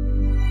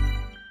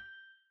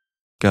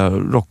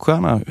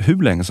 Rockstjärna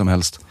hur länge som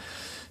helst.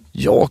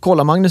 Ja,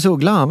 kolla Magnus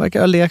Uggla. Han verkar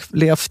ha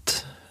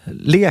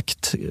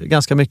lekt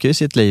ganska mycket i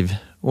sitt liv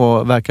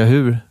och verkar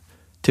hur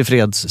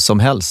tillfreds som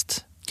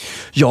helst.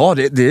 Ja,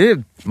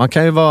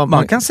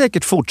 man kan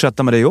säkert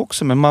fortsätta med det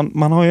också, men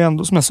man har ju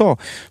ändå, som jag sa,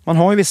 man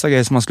har ju vissa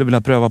grejer som man skulle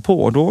vilja pröva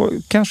på och då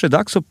kanske det är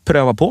dags att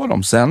pröva på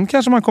dem. Sen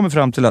kanske man kommer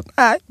fram till att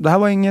nej, det här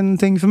var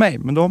ingenting för mig,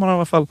 men då har man i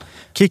alla fall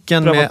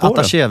kicken med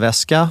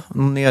attachéväska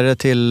nere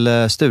till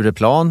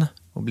Stureplan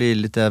och bli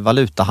lite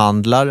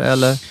valutahandlar,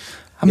 eller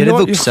är det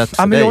vuxet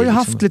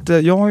för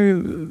dig? Jag har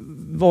ju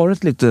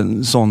varit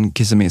lite sån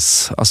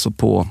kissemiss alltså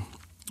på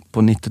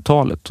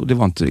 90-talet och det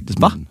var inte riktigt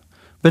min.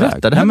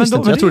 Berätta, det här visste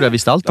inte. Jag trodde jag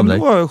visste allt om dig.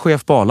 Då var jag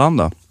chef på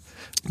Arlanda.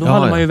 Då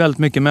hade man ju väldigt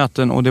mycket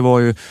möten och det var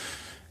ju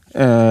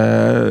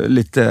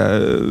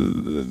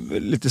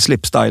lite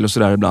slipstyle och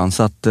sådär ibland.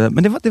 Så att,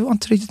 men det var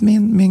inte riktigt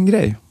min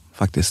grej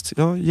faktiskt.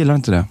 Jag gillar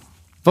inte det.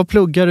 Vad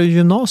pluggar du i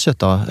gymnasiet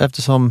då?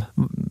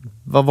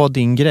 Vad var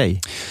din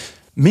grej?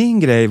 Min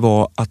grej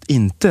var att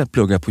inte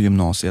plugga på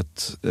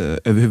gymnasiet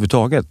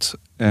överhuvudtaget.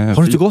 Har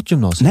du inte gått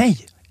gymnasiet?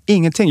 Nej,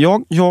 ingenting.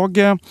 Jag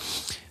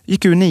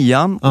gick ur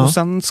 9:an och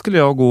sen skulle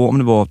jag gå, om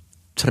det var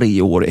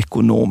 3 år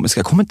ekonomiska.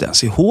 Jag kommer inte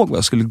ens ihåg vad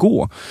jag skulle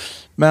gå.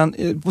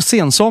 Men på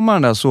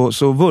sensommaren där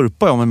så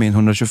vurpade jag med min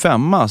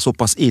 125 så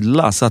pass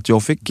illa så att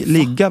jag fick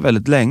ligga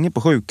väldigt länge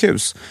på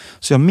sjukhus.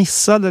 Så jag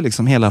missade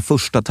liksom hela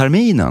första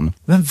terminen.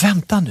 Men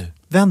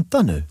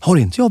vänta nu. Har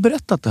inte jag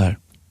berättat det här?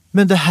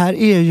 Men det här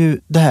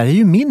är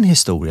ju min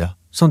historia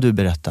som du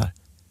berättar.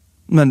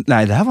 Men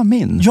nej, det här var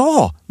min.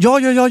 Ja,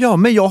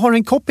 men jag har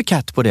en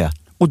copycat på det.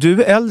 Och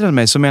du är äldre än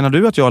mig, så menar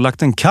du att jag har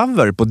lagt en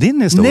cover på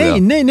din historia?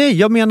 Nej,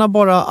 jag menar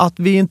bara att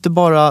vi inte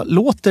bara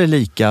låter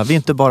lika, vi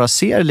inte bara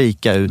ser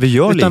lika ut. Vi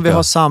gör utan lika. Vi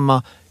har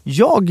samma.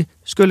 Jag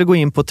skulle gå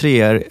in på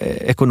 3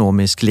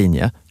 ekonomisk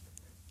linje.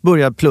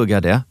 Börja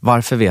plugga det,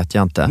 varför vet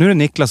jag inte. Nu är det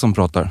Niklas som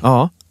pratar.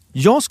 Ja,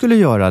 jag skulle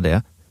göra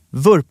det.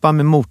 Vurpa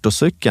med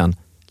motorcykeln,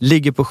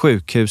 ligger på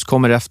sjukhus,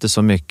 kommer efter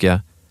så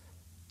mycket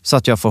så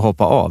att jag får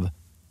hoppa av.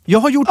 Jag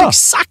har gjort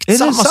exakt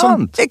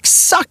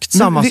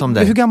samma som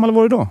dig. Hur gammal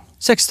var du då?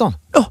 16.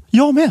 Ja,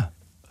 jag med.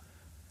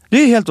 Det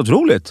är helt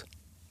otroligt.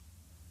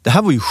 Det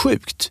här var ju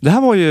sjukt. Det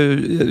här var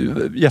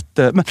ju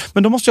jätte...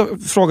 Men då måste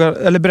jag fråga,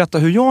 eller berätta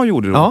hur jag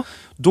gjorde då. Ja.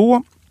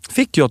 Då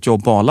fick jag ett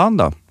jobb på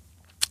Arlanda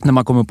när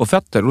man kom upp på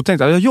fötter. Då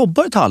tänkte jag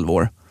jobbar ett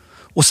halvår.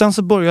 Och sen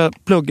så började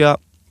jag plugga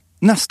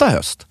nästa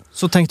höst.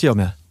 Så tänkte jag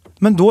med.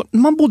 Men då,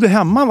 när man bodde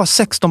hemma, var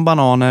 16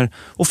 bananer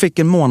och fick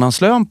en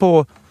månadslön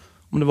på,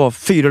 om det var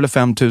 4 eller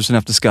 5 000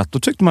 efter skatt, då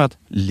tyckte man att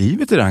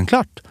livet är redan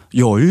klart.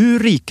 Jag är ju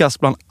rikast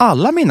bland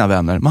alla mina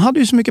vänner. Man hade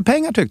ju så mycket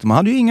pengar tyckte man.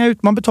 Hade ju inga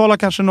man betalade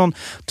kanske någon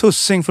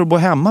tussing för att bo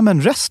hemma,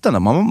 men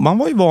resten, man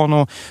var ju van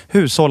att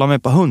hushålla med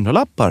ett par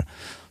 100-lappar.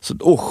 Så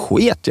då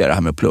sket jag det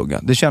här med att plugga.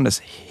 Det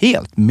kändes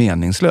helt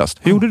meningslöst.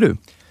 Hur gjorde du?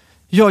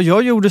 Ja,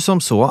 jag gjorde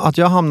som så att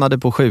jag hamnade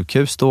på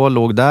sjukhus då,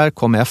 låg där,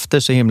 kom efter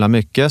så himla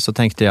mycket. Så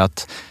tänkte jag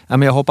att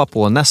jag hoppar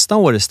på nästa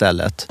år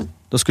istället.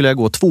 Då skulle jag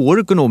gå 2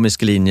 år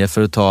ekonomisk linje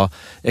för att ta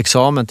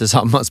examen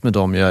tillsammans med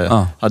dem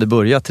jag hade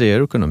börjat 3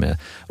 år ekonomi.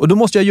 Och då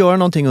måste jag göra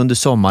någonting under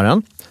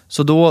sommaren.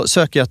 Så då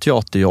söker jag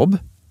teaterjobb,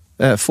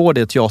 får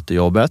det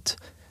teaterjobbet.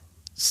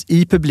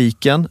 I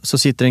publiken så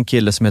sitter en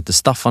kille som heter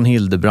Staffan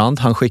Hildebrand.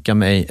 Han skickar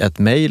mig ett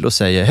mejl och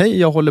säger: hej,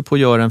 jag håller på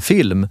att göra en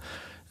film.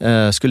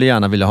 Skulle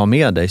gärna vilja ha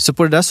med dig. Så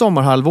på det där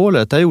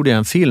sommarhalvåret där gjorde jag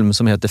en film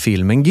som heter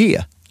Filmen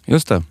G.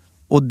 Just det.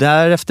 Och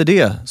därefter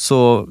det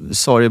så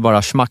sa det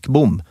bara smack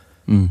bom.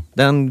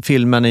 Den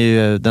filmen är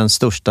ju den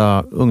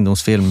största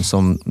ungdomsfilm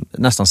som,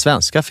 nästan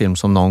svenska film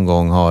som någon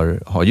gång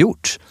har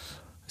gjorts.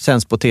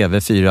 Sänds på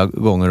tv 4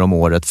 gånger om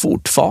året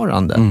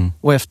fortfarande.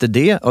 Och efter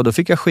det, då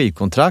fick jag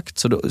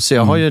skivkontrakt. Så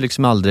jag har ju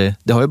liksom aldrig,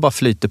 det har ju bara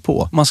flyttat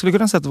på. Man skulle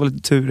kunna säga att det var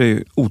lite tur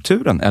i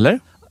oturen, eller?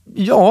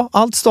 Ja,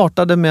 allt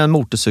startade med en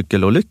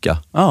motorcykelolycka.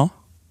 Ja.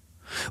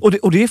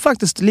 Och det är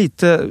faktiskt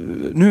lite...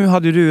 Nu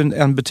hade du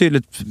en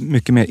betydligt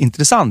mycket mer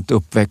intressant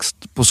uppväxt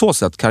på så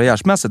sätt,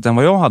 karriärsmässigt, än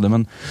vad jag hade.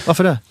 Men...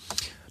 Varför det?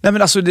 Nej,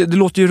 men alltså det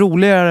låter ju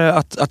roligare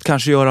att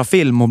kanske göra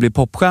film och bli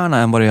popstjärna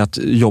än vad det är att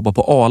jobba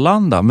på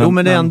Arlanda.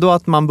 Men det är ändå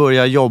att man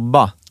börjar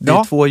jobba. Det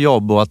är 2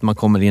 jobb och att man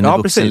kommer in i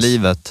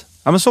vuxenlivet.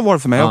 Precis. Ja, men så var det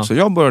för mig också.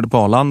 Jag började på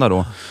Arlanda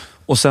då.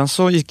 Och sen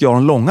så gick jag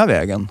den långa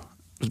vägen.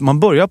 Man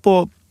började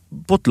på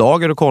ett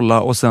lager och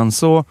kolla, och sen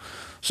så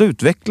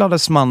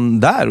utvecklades man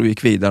där och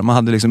gick vidare. Man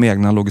hade liksom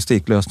egna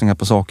logistiklösningar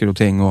på saker och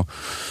ting.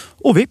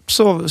 Och vips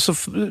så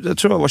jag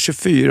tror jag var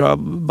 24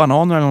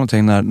 bananer eller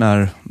någonting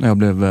när jag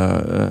blev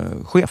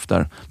chef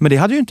där. Men det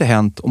hade ju inte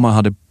hänt om man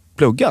hade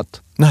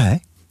pluggat.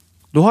 Nej.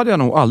 Då hade jag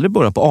nog aldrig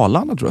börjat på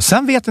Arlanda, tror jag.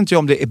 Sen vet inte jag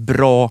om det är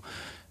bra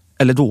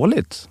eller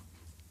dåligt.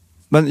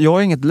 Men jag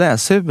har inget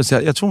läshuvud, så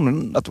jag tror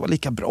nog att det var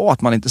lika bra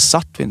att man inte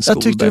satt vid en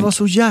skolbänk. Jag tyckte det var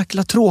så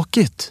jäkla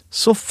tråkigt.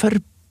 Så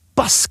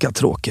förbaskat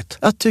tråkigt.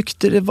 Jag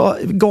tyckte det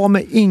gav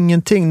mig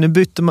ingenting.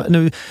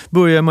 Nu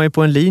börjar man ju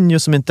på en linje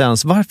som inte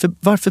ens...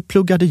 Varför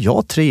pluggade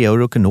jag 3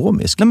 år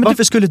ekonomisk? Nej,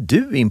 varför skulle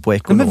du in på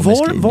ekonomisk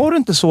linje? Var det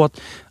inte så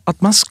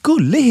att man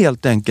skulle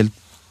helt enkelt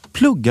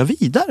plugga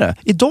vidare?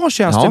 Idag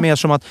känns det mer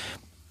som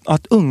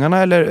att ungarna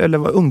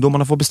eller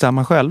ungdomarna får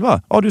bestämma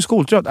själva. Ja, du är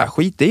skoltrött.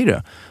 Skit i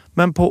det.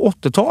 Men på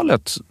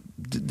 80-talet...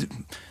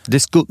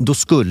 Då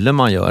skulle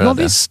man göra det. Ja,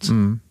 visst.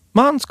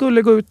 Man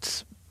skulle gå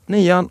ut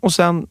 9:an och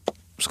sen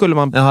skulle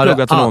man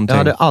plugga till någonting. Jag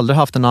hade aldrig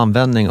haft en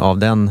användning av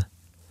den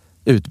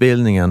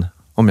utbildningen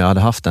om jag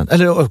hade haft den.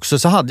 Eller också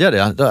så hade jag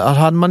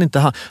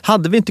det.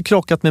 Hade vi inte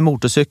krockat med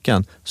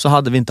motorcykeln så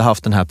hade vi inte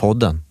haft den här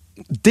podden.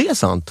 Det är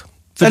sant.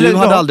 För du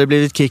hade aldrig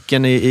blivit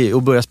kicken i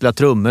att börja spela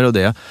trummor och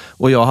det.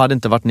 Och jag hade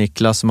inte varit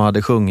Niklas som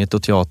hade sjungit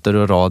och teater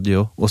och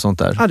radio och sånt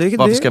där.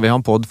 Varför ska vi ha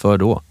en podd för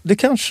då? Det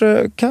kanske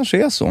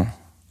är så.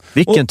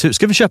 Vilken tur.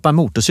 Ska vi köpa en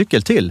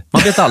motorcykel till?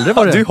 Man vet aldrig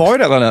vad det är. Du har ju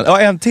redan en.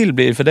 Ja, en till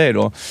blir för dig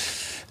då.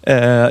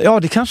 Ja,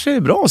 det kanske är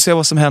bra att se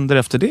vad som händer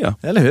efter det.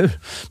 Eller hur?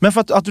 Men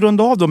för att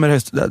runda av då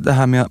med det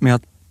här med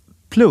att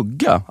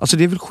plugga. Alltså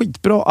det är väl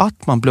skitbra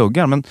att man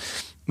pluggar. Men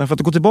för att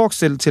gå tillbaka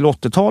till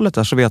 80-talet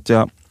där, så vet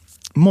jag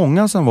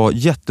många som var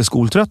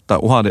jätteskoltrötta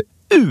och hade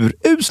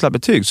urusla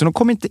betyg. Så de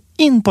kom inte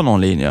in på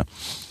någon linje.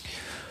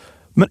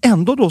 Men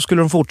ändå då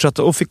skulle de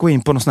fortsätta och fick gå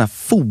in på någon sån här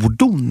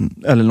fordon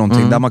eller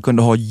någonting där man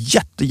kunde ha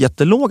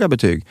jättelåga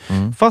betyg.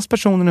 Fast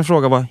personen i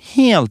fråga var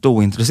helt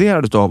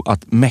ointresserad av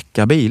att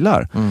mecka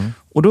bilar.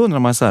 Och då undrar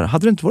man så här,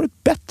 hade det inte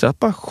varit bättre att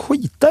bara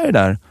skita i det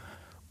där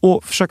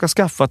och försöka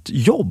skaffa ett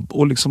jobb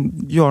och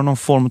liksom göra någon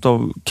form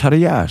av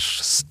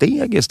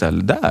karriärsteg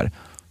istället där?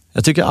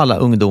 Jag tycker alla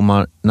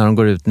ungdomar när de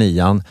går ut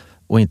 9:an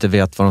och inte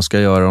vet vad de ska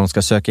göra, de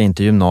ska söka in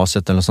till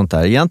gymnasiet eller sånt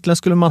där. Egentligen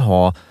skulle man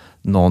ha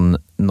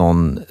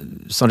någon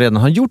som redan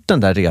har gjort den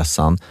där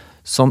resan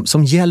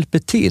som hjälper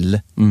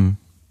till.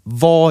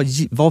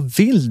 Vad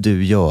vill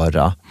du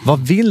göra? Vad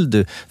vill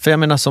du? För jag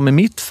menar som i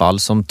mitt fall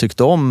som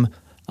tyckte om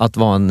att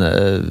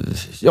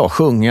vara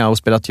sjunga och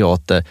spela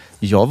teater.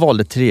 Jag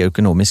valde 3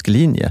 ekonomisk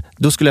linje.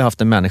 Då skulle jag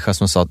haft en människa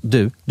som sa,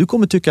 du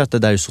kommer tycka att det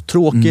där är så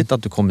tråkigt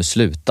att du kommer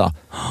sluta.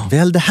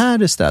 Välj det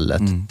här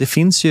istället. Det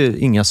finns ju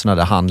inga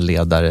sådana där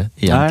handledare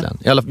egentligen.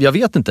 Jag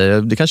vet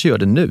inte, det kanske gör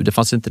det nu. Det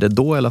fanns inte det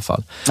då i alla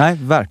fall. Nej,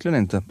 verkligen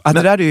inte.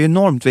 Det där är ju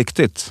enormt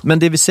viktigt. Men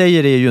det vi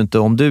säger är ju inte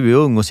om du är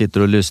ung och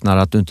sitter och lyssnar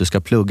att du inte ska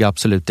plugga,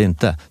 absolut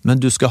inte. Men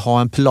du ska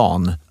ha en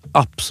plan.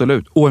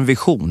 Absolut, och en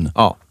vision.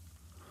 Ja.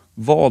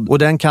 Och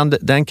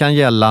den kan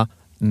gälla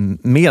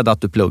med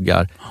att du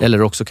pluggar,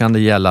 eller också kan det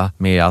gälla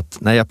med att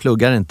nej, jag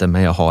pluggar inte,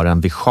 men jag har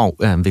en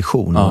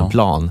vision och en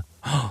plan.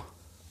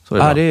 Så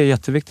är det är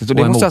jätteviktigt. Och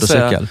det en måste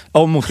motorcykel.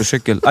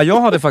 Motorcykel.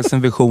 Jag hade faktiskt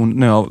en vision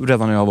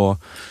redan när jag var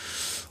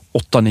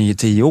 8, 9,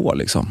 10 år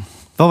liksom.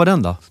 Vad var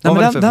den då? Vad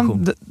var det för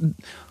vision?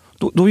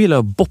 Då gillade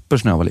jag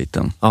boppers när jag var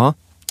liten.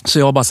 Så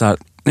jag bara så här,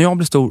 när jag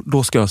blir stor,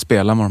 då ska jag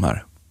spela med de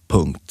här.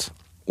 Punkt.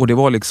 Och det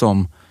var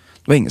liksom,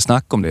 det var inget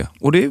snack om det.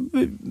 Och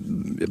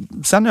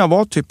sen när jag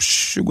var typ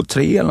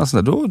 23 eller något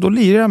sånt där, då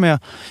lirade jag med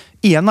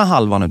ena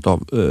halvan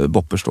utav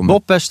boppers.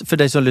 Boppers, för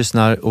dig som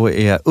lyssnar och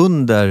är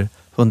under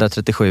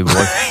 137 år,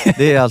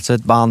 det är alltså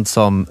ett band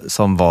som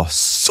var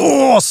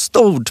så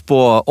stort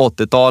på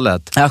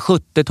 80-talet. Ja,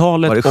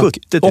 70-talet var det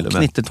 70 och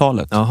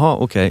 90-talet. Jaha,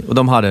 okej. Och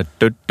de hade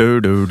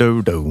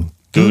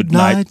Good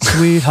night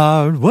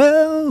sweetheart,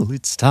 well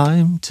it's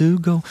time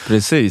to go.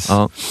 Precis.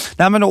 Ja.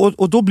 Nej, men,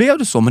 och då blev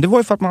det så, men det var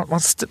ju för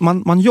att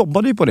man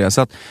jobbade ju på det.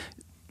 Så att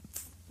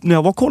när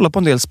jag var och kollade på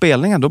en del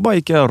spelningar, då bara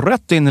gick jag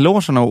rätt in i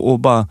logen och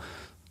bara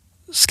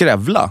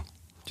skrävla.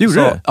 Gjorde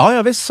du? Ja,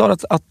 jag visst sa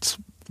att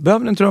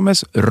behöver en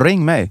trummis,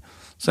 ring mig.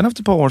 Sen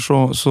efter ett par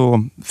år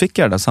så fick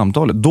jag det där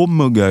samtalet. Då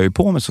muggade jag ju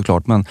på mig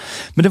såklart. Men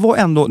det var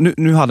ändå,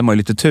 nu hade man ju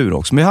lite tur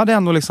också. Men jag hade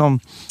ändå liksom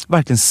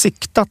verkligen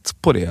siktat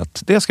på det.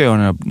 Att det ska jag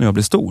göra när jag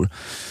blir stor.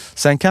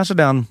 Sen kanske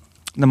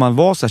när man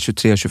var så här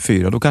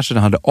 23-24, då kanske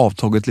den hade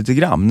avtagit lite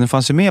grann. Den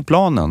fanns ju med i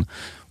planen.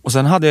 Och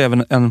sen hade jag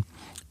även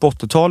på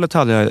 80-talet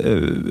hade jag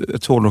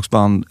ett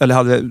hårdrocksband,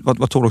 eller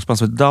var ett hårdrocksband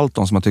som hette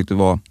Dalton som jag tyckte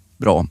var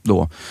bra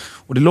då.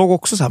 Och det låg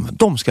också så här, men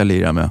de ska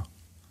lira med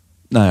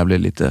när jag blev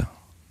lite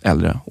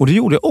äldre. Och det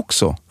gjorde jag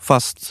också,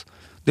 fast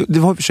det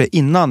var för sig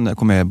innan jag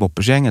kom med i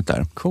Boppers-gänget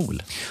där.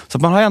 Cool. Så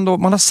att man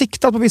har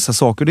siktat på vissa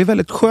saker. Det är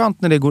väldigt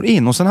skönt när det går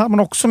in. Och sen hade man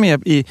också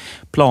med i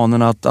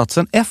planen att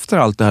sen efter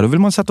allt det här, då vill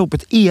man sätta upp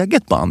ett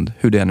eget band,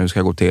 hur det nu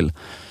ska gå till.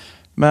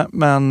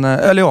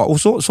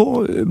 Och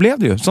så blev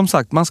det ju. Som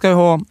sagt,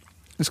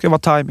 det ska vara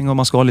timing och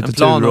man ska ha lite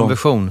tur. En plan och en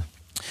vision.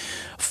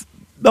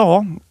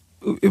 Ja,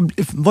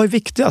 vad är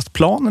viktigast?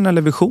 Planen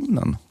eller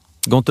visionen?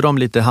 Går inte de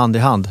lite hand i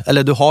hand?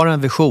 Eller du har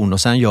en vision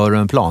och sen gör du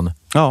en plan?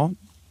 Ja,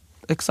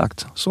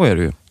 exakt. Så är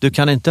det ju. Du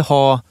kan inte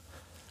ha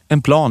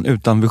en plan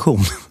utan vision.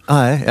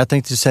 Nej, jag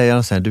tänkte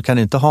säga så här. Du kan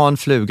inte ha en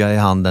fluga i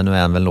handen och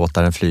även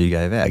låta den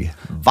flyga iväg.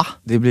 Va?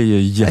 Det blir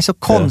ju Det är så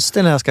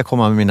konstigt när jag ska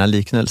komma med mina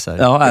liknelser.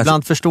 Ja,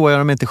 ibland förstår jag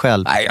dem inte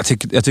själv. Nej,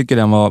 jag tycker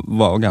den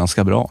var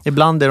ganska bra.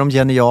 Ibland är de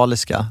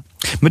genialiska.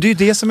 Men det är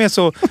ju det som är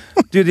så...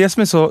 det är det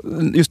som är så...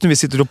 Just när vi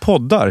sitter och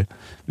poddar.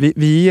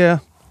 Vi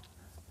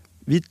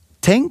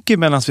tänker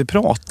medan vi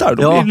pratar.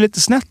 Då blir det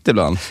lite snett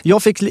ibland.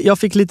 Jag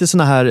fick lite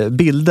såna här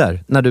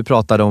bilder när du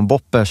pratade om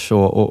boppers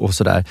och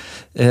sådär.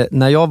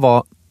 När jag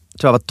var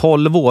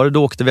 12 år,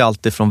 då åkte vi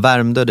alltid från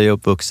Värmdö, där jag är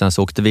uppvuxen,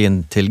 så åkte vi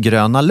in till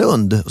Gröna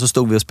Lund. Och så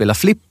stod vi och spelade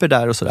flipper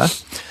där och sådär.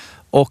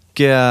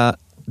 Och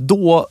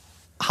då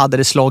hade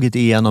det slagit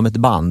igenom ett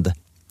band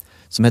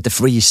som heter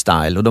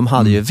Freestyle. Och de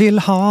hade ju Vill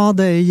ha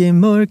dig i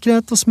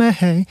mörkret hos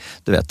mig.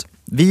 Du vet,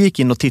 vi gick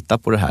in och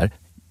tittade på det här.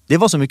 Det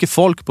var så mycket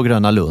folk på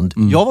Gröna Lund.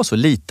 Jag var så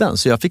liten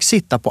så jag fick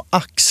sitta på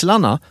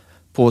axlarna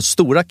på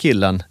stora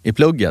killen i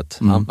plugget.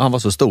 Han var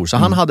så stor så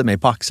han hade mig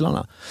på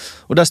axlarna.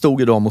 Och där stod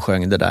ju de och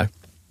sjöng det där.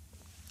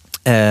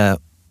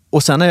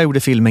 Och sen när jag gjorde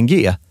filmen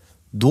G,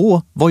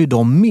 då var ju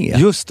de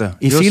med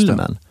i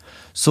filmen.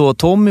 Så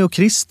Tommy och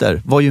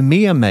Christer var ju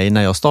med mig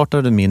när jag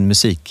startade min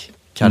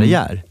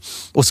musikkarriär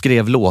och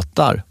skrev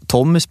låtar.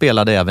 Tommy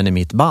spelade även i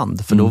mitt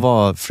band, för då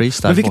var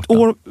Freestyle. Men vilket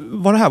år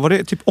var det här? Var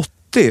det typ 80?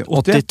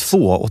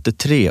 82,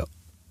 83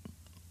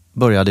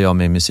 började jag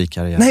med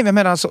musikkarriär. Nej, men jag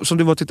menar som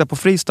du var och tittade på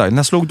Freestyle.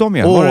 När slog de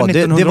igen? Var det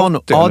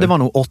 1980? Det var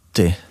nog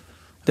 80.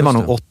 Det var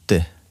nog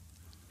 80.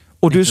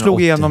 Och du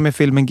slog igenom med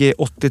filmen G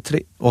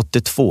 83?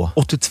 82.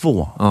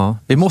 82? Ja.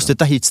 Vi måste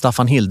ta hit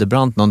Staffan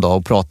Hildebrandt någon dag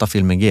och prata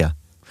filmen G.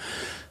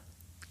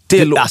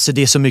 Alltså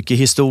det är så mycket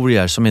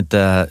historier som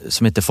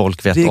inte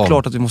folk vet om. Det är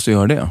klart att vi måste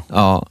göra det.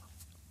 Ja.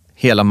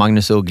 Hela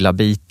Magnus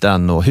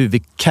Uggla-biten och hur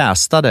vi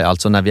castade,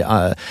 alltså när vi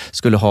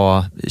skulle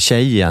ha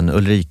tjejen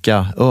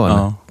Ulrika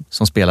Örn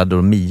som spelade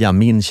då Mia,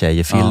 min tjej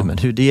i filmen.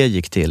 Hur det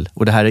gick till.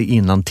 Och det här är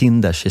innan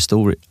Tinders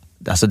historia.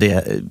 Alltså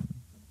det...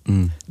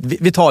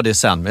 Vi tar det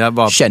sen. Men jag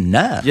bara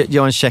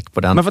gör en check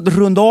på den. Men för att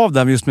runda av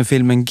där just med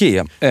filmen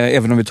G,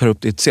 även om vi tar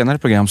upp det i ett senare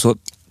program, så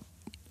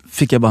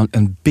fick jag bara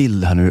en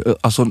bild här nu.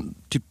 Alltså,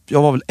 typ,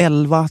 jag var väl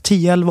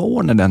 10-11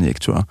 år när den gick,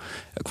 tror jag.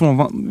 Jag kommer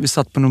ihåg, vi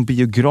satt på någon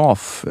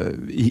biograf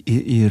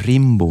i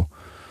Rimbo.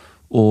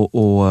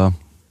 Och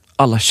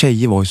alla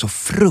tjejer var ju så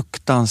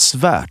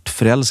fruktansvärt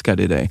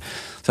förälskade i dig.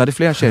 Så jag hade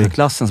flera tjejer i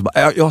klassen som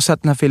bara, jag har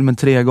sett den här filmen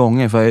 3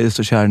 gånger för jag är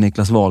så kär i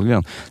Niklas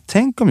Wahlgren.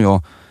 Tänk om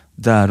jag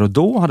där och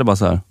då hade bara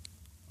så här,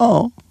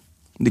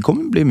 det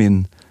kommer bli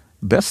min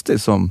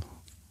bästis om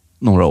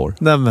några år.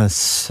 Den med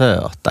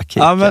söta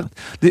Kicken. Ja, men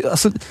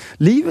alltså,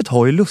 livet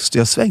har ju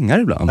lustiga svängar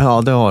ibland.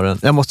 Ja, det har den.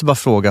 Jag måste bara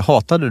fråga,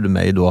 hatade du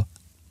mig då?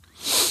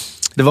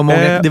 Det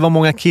var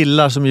många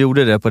killar som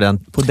gjorde det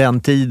på den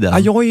tiden. Ja,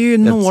 jag är ju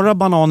några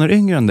bananer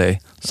yngre än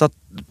dig. Så att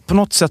på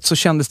något sätt så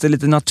kändes det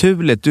lite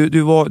naturligt.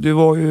 Du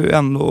var ju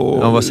ändå...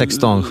 Jag var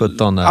 16,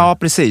 17. Ja,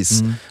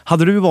 precis.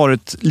 Hade du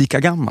varit lika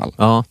gammal?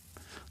 Ja.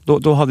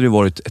 Då hade det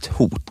varit ett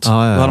hot. Ja.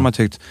 Då hade man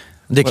tyckt...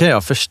 Det kan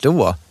jag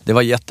förstå. Det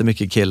var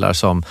jättemycket killar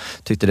som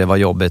tyckte det var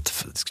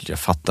jobbigt. Jag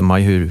fattar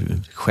man ju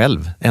hur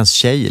själv ens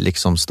tjej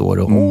liksom står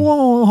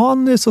och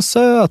han är så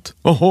söt.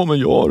 Jaha, men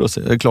jag då.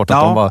 Det är klart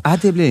att de var... Ja,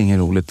 det blir inget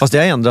roligt. Fast det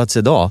har ändrats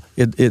idag.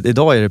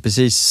 Idag är det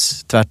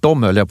precis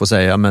tvärtom, höll jag på att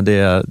säga. Men det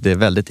är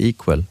väldigt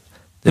equal.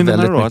 Det är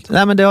väldigt mycket.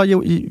 Nej, men det har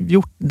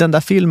gjort, den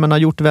där filmen har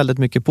gjort väldigt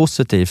mycket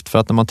positivt. För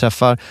att när man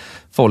träffar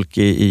folk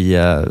i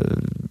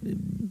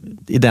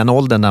den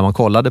åldern när man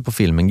kollade på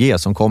filmen G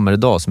som kommer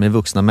idag, som är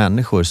vuxna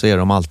människor, så är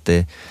de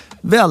alltid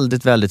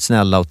väldigt, väldigt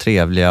snälla och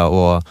trevliga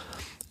och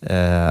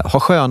har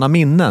sköna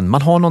minnen.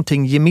 Man har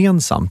någonting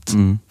gemensamt.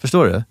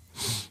 Förstår du?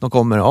 De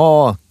kommer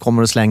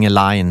och slänger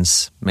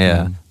lines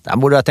med den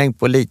borde jag tänkt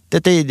på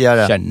lite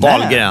tidigare.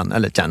 Wahlgren,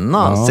 eller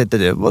känna. Sitter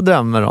du och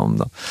drömmer om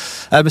dem.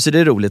 Men så det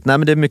är roligt. Nej,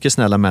 men det är mycket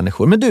snälla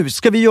människor. Men du,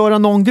 ska vi göra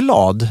någon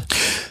glad?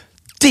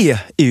 Det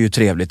är ju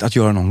trevligt att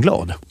göra någon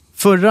glad.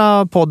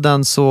 Förra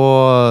podden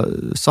så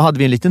hade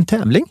vi en liten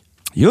tävling.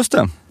 Just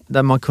det.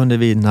 Där man kunde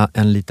vinna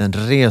en liten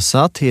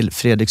resa till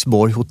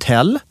Fredriksborg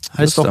hotell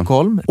här i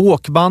Stockholm.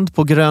 Åkband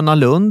på Gröna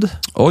Lund.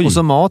 Oj. Och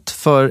så mat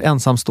för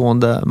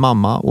ensamstående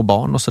mamma och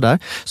barn och sådär.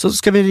 Så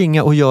ska vi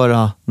ringa och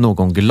göra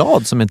någon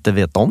glad som inte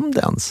vet om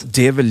det ens.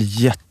 Det är väl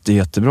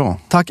jättebra.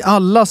 Tack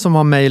alla som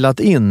har mejlat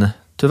in.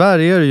 Tyvärr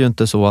är det ju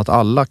inte så att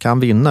alla kan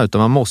vinna,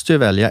 utan man måste ju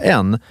välja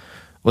en.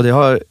 Och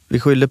vi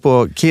skyller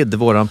på Kid,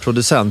 våran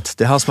producent.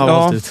 Det är han som har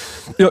valt ut.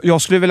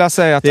 Jag skulle vilja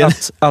säga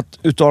att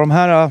utav de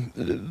här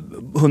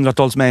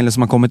hundratals mejlen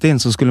som har kommit in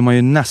så skulle man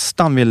ju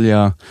nästan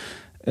vilja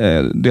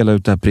dela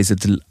ut det här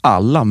priset till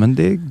alla. Men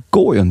det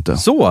går ju inte.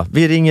 Så,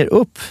 vi ringer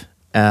upp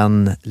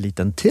en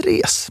liten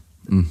Therese.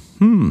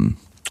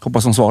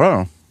 Hoppas hon svarar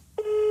då.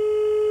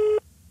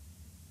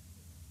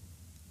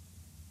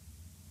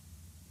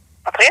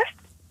 Therese?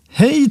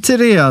 Hej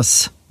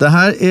Therese! Det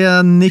här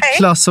är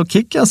Niklas och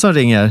Kicken som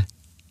ringer.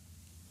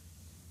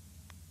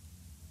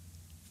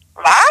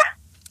 Va?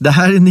 Det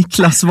här är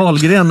Niklas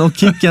Wahlgren och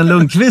Kicken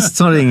Lundqvist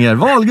som ringer.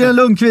 Wahlgren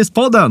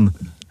Lundqvist-podden.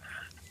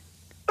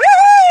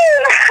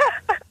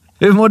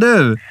 Hur mår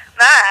du? Nej.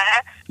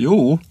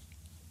 Jo.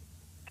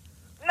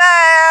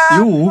 Nej.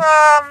 Jo.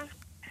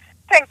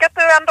 Tänk att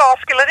du en dag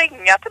skulle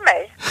ringa till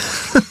mig.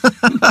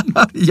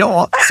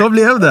 Ja, så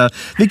blev det.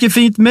 Vilket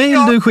fint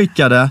mejl du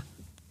skickade.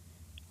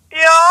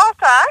 Ja,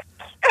 tack.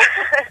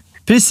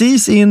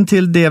 Precis in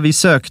till det vi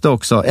sökte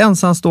också.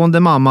 Ensamstående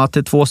mamma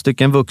till 2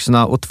 stycken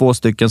vuxna och 2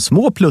 stycken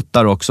små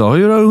pluttar också.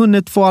 Hur har du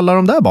hunnit få alla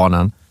de där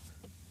barnen?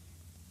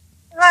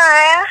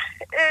 Nej,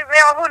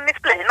 jag har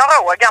hunnit bli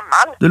några år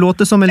gammal. Du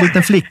låter som en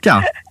liten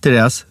flicka,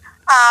 Therese.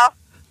 Ja,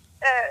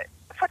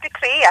 43,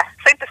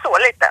 så inte så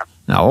liten.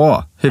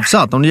 Ja,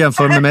 hyfsat. Om du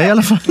jämför med mig i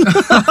alla fall.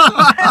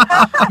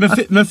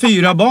 Men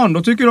 4 barn,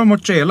 då tycker du om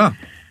att trela.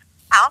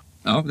 Ja.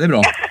 Ja, det är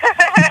bra.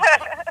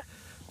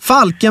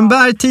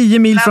 Falkenberg, 10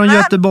 mil från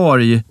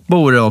Göteborg,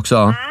 bor det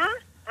också.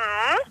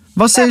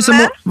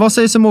 Vad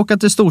sägs om åka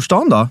till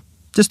storstan då?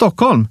 Till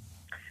Stockholm?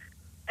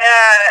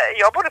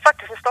 Jag bodde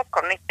faktiskt i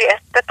Stockholm 91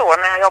 ett år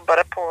när jag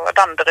jobbade på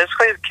Danderyds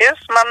sjukhus.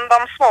 Men de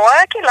små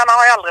killarna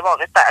har ju aldrig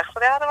varit där, så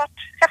det hade varit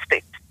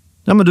häftigt.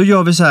 Ja, men då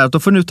gör vi så här att då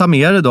får du ta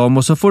med dig dem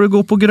och så får du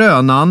gå på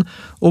Grönan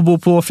och bo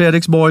på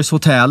Fredriksborgs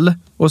hotell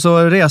och så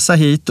resa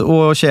hit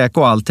och käka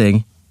och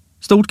allting.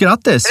 Stort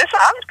grattis! Är det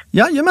sant?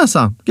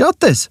 Jajamensan,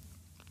 grattis!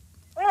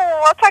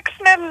 Tack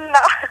snälla!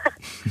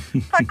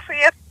 Tack så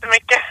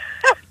jättemycket!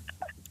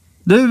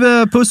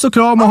 Du, puss och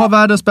kram och ha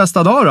världens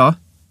bästa dag då!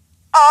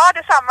 Ja,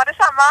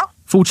 detsamma.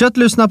 Fortsätt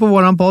lyssna på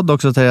våran podd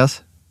också,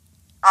 Therese.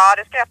 Ja,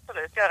 det ska jag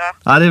absolut göra.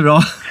 Ja, det är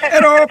bra.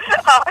 Hej då!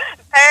 Ja,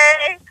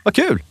 hej! Vad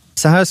kul!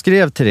 Så här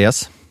skrev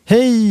Therese.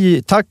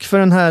 Hej, tack för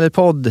en härlig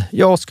podd.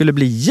 Jag skulle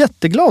bli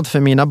jätteglad för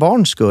mina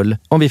barns skull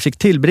om vi fick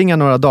tillbringa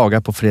några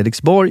dagar på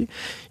Fredriksborg.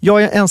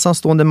 Jag är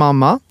ensamstående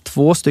mamma,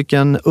 2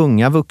 stycken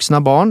unga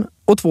vuxna barn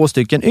och 2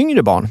 stycken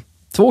yngre barn.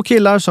 2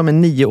 killar som är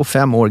 9 och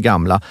 5 år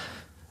gamla.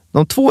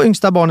 De 2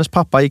 yngsta barnens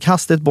pappa gick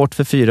hastigt bort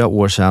för 4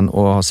 år sedan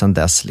och har sedan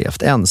dess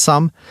levt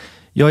ensam.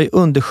 Jag är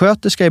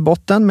undersköterska i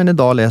botten, men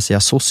idag läser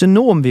jag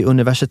socionom vid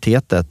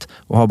universitetet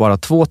och har bara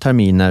 2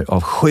 terminer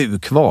av 7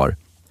 kvar.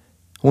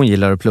 Hon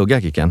gillar att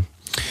plugga, Kicken.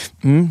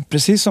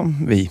 Precis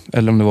som vi,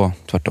 eller om det var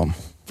tvärtom.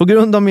 På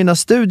grund av mina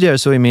studier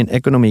så är min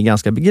ekonomi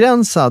ganska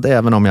begränsad,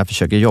 även om jag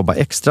försöker jobba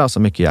extra så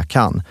mycket jag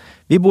kan.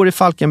 Vi bor i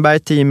Falkenberg,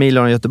 10 mil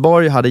från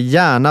Göteborg, hade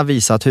gärna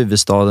visat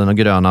huvudstaden och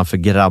Grönan för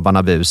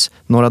grabbarna bus.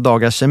 Några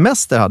dagars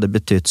semester hade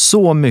betytt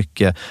så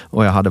mycket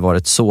och jag hade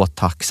varit så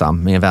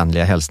tacksam. Med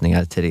vänliga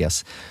hälsningar,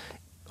 Therese.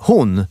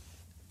 Hon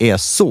är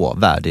så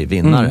värdig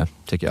vinnare,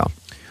 tycker jag.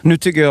 Nu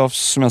tycker jag,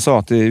 som jag sa,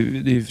 att det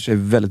är i och för sig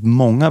väldigt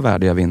många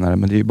värdiga vinnare,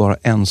 men det är ju bara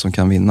en som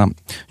kan vinna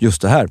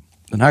just det här,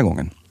 den här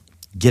gången.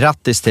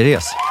 Grattis,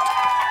 Therese!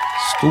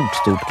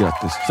 Stort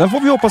grattis. Sen får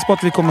vi hoppas på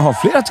att vi kommer ha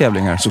flera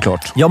tävlingar,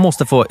 såklart. Jag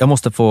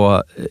måste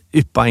få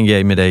yppa en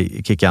grej med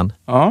dig, Kickan.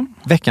 Ja.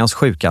 Veckans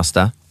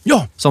sjukaste.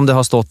 Ja! Som det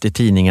har stått i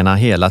tidningarna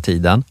hela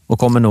tiden och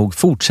kommer nog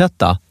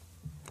fortsätta.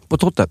 På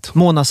tottet.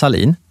 Mona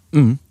Sahlin.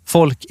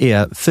 Folk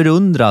är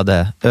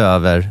förundrade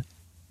över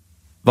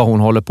vad hon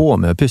håller på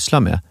med och pysslar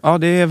med. Ja,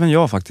 det är även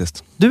jag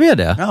faktiskt. Du är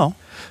det? Ja.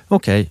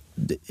 Okej.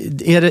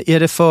 Är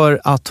det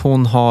för att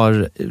hon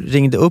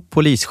ringde upp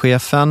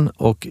polischefen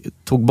och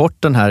tog bort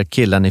den här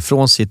killen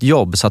ifrån sitt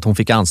jobb så att hon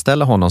fick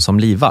anställa honom som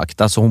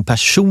livvakt? Alltså hon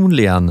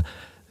personligen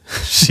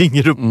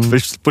ringer upp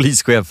för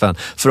polischefen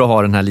för att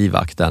ha den här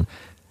livvakten.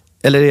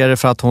 Eller är det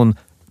för att hon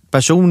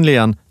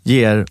personligen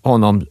ger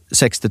honom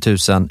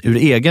 60 000 ur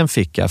egen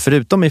ficka?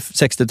 Förutom i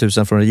 60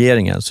 000 från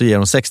regeringen så ger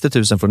hon 60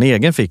 000 från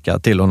egen ficka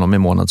till honom i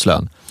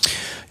månadslön.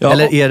 Ja.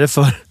 Eller är det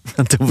för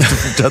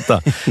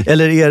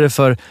Eller är det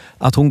för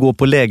att hon går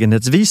på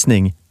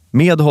lägenhetsvisning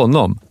med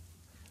honom?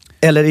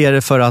 Eller är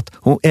det för att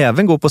hon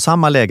även går på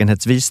samma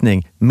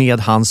lägenhetsvisning med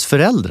hans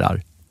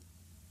föräldrar?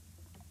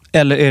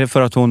 Eller är det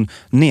för att hon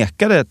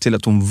nekade till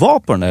att hon var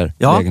på den där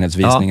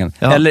lägenhetsvisningen?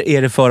 Ja. Eller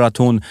är det för att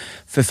hon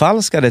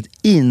förfalskade ett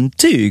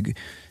intyg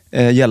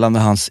gällande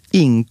hans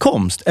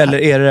inkomst? Eller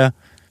är det...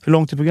 Hur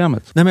långt i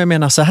programmet? Nej, men jag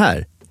menar så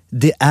här.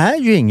 Det är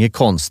ju inget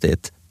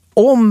konstigt.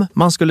 Om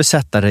man skulle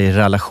sätta det i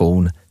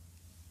relation,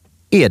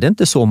 är det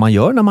inte så man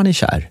gör när man är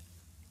kär?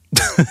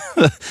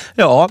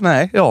 Ja.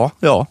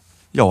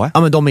 Ja,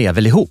 men de är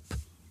väl ihop?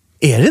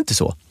 Är det inte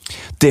så?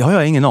 Det har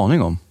jag ingen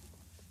aning om.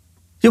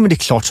 Jo, men det är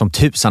klart som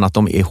tusan att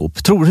de är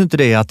ihop. Tror du inte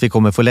det att vi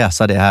kommer få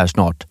läsa det här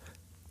snart?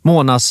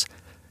 Monas...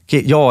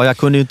 Ja, jag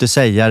kunde ju inte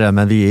säga det,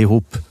 men vi är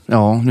ihop.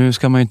 Ja, nu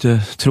ska man ju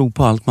inte tro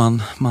på allt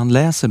man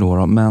läser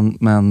då,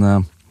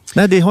 men...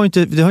 Nej, det har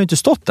ju inte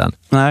stått än.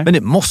 Nej. Men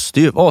det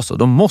måste ju vara så.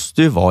 De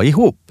måste ju vara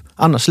ihop.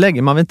 Annars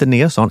lägger man väl inte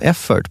ner sån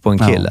effort på en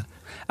kille.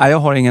 Nej, jag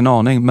har ingen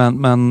aning,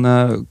 men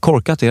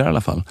korkat är det i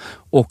alla fall.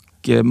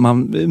 Och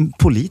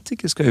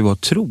politiker ska ju vara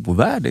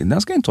trovärdig.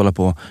 Den ska inte hålla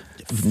på.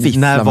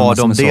 När var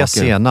de det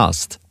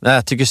senast?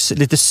 Jag tycker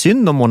lite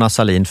synd om Mona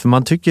Sahlin, för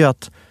man tycker ju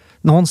att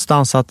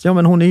någonstans att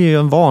men hon är ju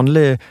en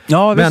vanlig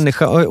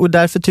människa och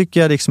därför tycker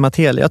jag liksom att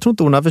jag tror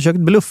inte hon har försökt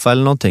bluffa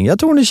eller någonting. Jag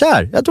tror hon är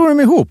kär. Jag tror de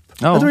är ihop.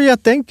 Ja. Jag tror det är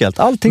jätteenkelt.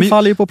 Allting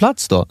faller ju på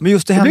plats då. Men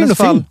just i hennes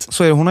fall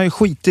så är hon har ju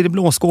skit i det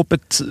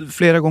blåskåpet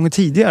flera gånger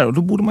tidigare och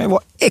då borde man ju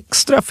vara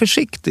extra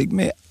försiktig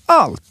med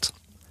allt.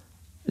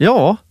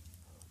 Ja.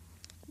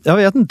 Jag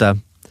vet inte.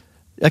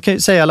 Jag kan ju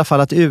säga i alla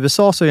fall att i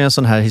USA så är en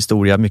sån här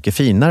historia mycket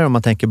finare om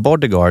man tänker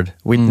Bodyguard,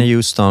 Whitney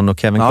Houston och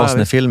Kevin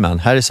Costner-filmen.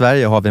 Här i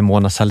Sverige har vi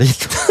Mona Sahlin.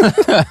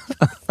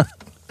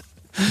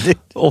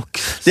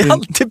 det är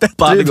alltid bättre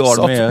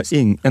Bodyguard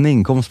med en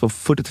inkomst på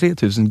 43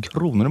 000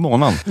 kronor i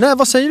månaden. Nej,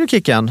 vad säger du,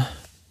 Kicken?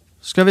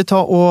 Ska vi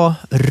ta och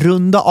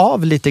runda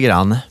av lite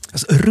grann?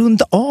 Alltså,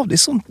 runda av, det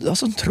är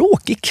sån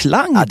tråkig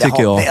klang tycker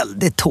jag. Det har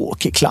väldigt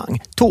tråkig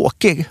klang.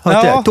 Tråkig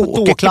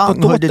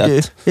klang, hörde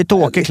du. Det är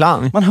tråkig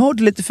klang. Man hör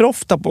det lite för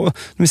ofta när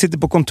vi sitter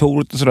på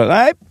kontoret och sådär.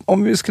 Nej,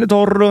 om vi skulle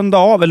ta och runda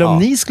av, eller om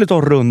ni skulle ta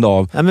och runda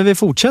av. Nej, men vi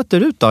fortsätter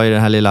ut då i det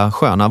här lilla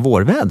sköna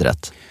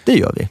vårvädret. Det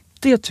gör vi.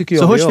 Det tycker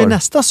jag. Så hörs vi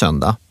nästa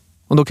söndag.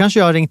 Och då kanske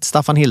jag har ringt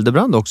Staffan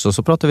Hildebrand också,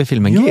 så pratar vi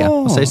filmen G.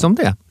 Vad sägs om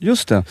det?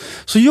 Just det.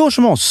 Så gör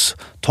som oss.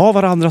 Ta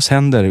varandras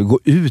händer, gå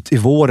ut i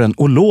våren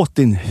och låt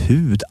din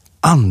hud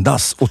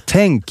andas. Och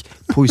tänk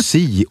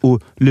poesi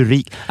och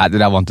lyrik. Nej, det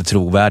där var inte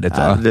trovärdigt.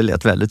 Va? Det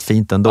lät väldigt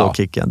fint ändå,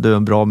 Kicken. Du är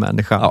en bra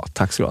människa. Ja,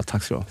 tack så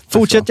du.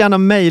 Fortsätt gärna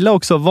mejla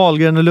också,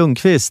 Wahlgren och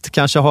Lundqvist.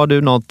 Kanske har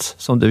du något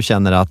som du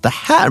känner att det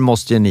här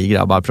måste ju ni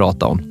grabbar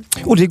prata om.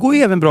 Och det går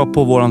även bra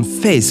på våran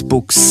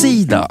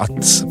Facebook-sida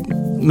att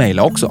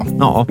mejla också.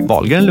 Ja,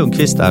 Wahlgren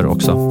Lundqvist där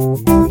också.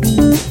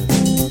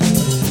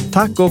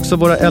 Tack också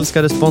våra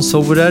älskade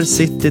sponsorer.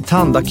 City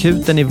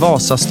Tandakuten i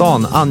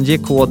Vasastan. Ange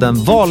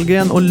koden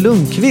Wahlgren och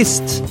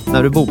Lundqvist.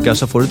 När du bokar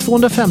så får du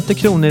 250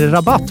 kronor i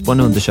rabatt på en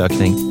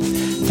undersökning.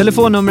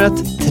 Telefonnumret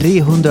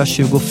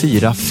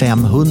 324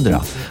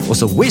 500. Och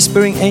så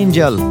Whispering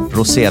Angel,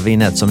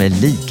 rosévinet som är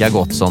lika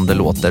gott som det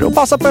låter och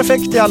passar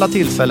perfekt i alla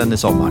tillfällen i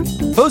sommar.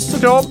 Puss och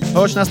kram,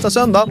 hörs nästa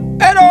söndag.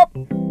 Hej då!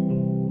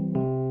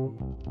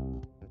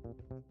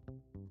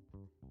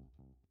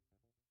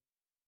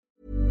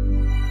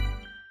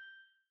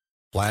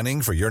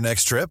 Planning for your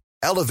next trip?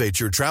 Elevate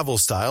your travel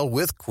style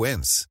with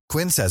Quince.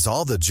 Quince has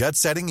all the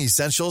jet-setting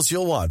essentials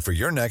you'll want for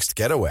your next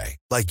getaway,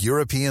 like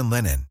European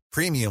linen,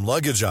 premium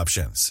luggage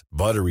options,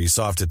 buttery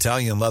soft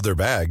Italian leather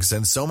bags,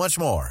 and so much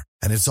more.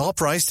 And it's all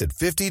priced at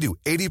 50 to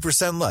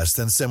 80% less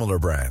than similar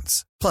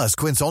brands. Plus,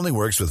 Quince only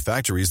works with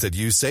factories that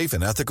use safe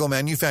and ethical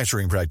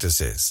manufacturing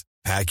practices.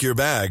 Pack your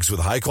bags with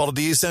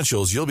high-quality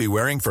essentials you'll be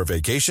wearing for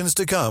vacations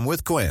to come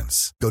with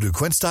Quince. Go to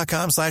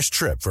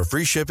quince.com/trip for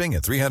free shipping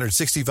and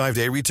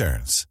 365-day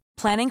returns.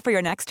 Planning for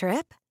your next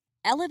trip?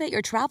 Elevate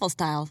your travel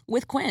style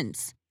with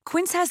Quince.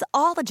 Quince has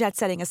all the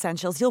jet-setting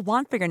essentials you'll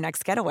want for your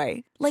next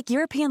getaway, like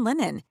European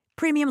linen,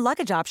 premium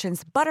luggage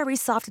options, buttery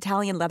soft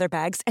Italian leather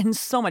bags, and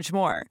so much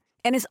more.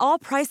 And is all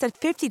priced at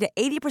 50 to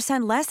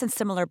 80% less than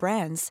similar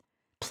brands.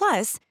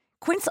 Plus,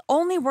 Quince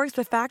only works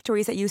with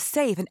factories that use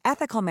safe and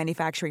ethical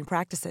manufacturing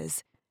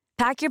practices.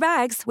 Pack your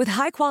bags with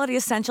high-quality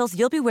essentials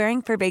you'll be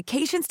wearing for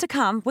vacations to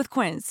come with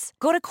Quince.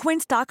 Go to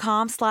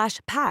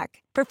quince.com/pack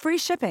for free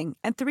shipping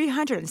and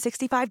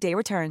 365-day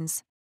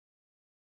returns.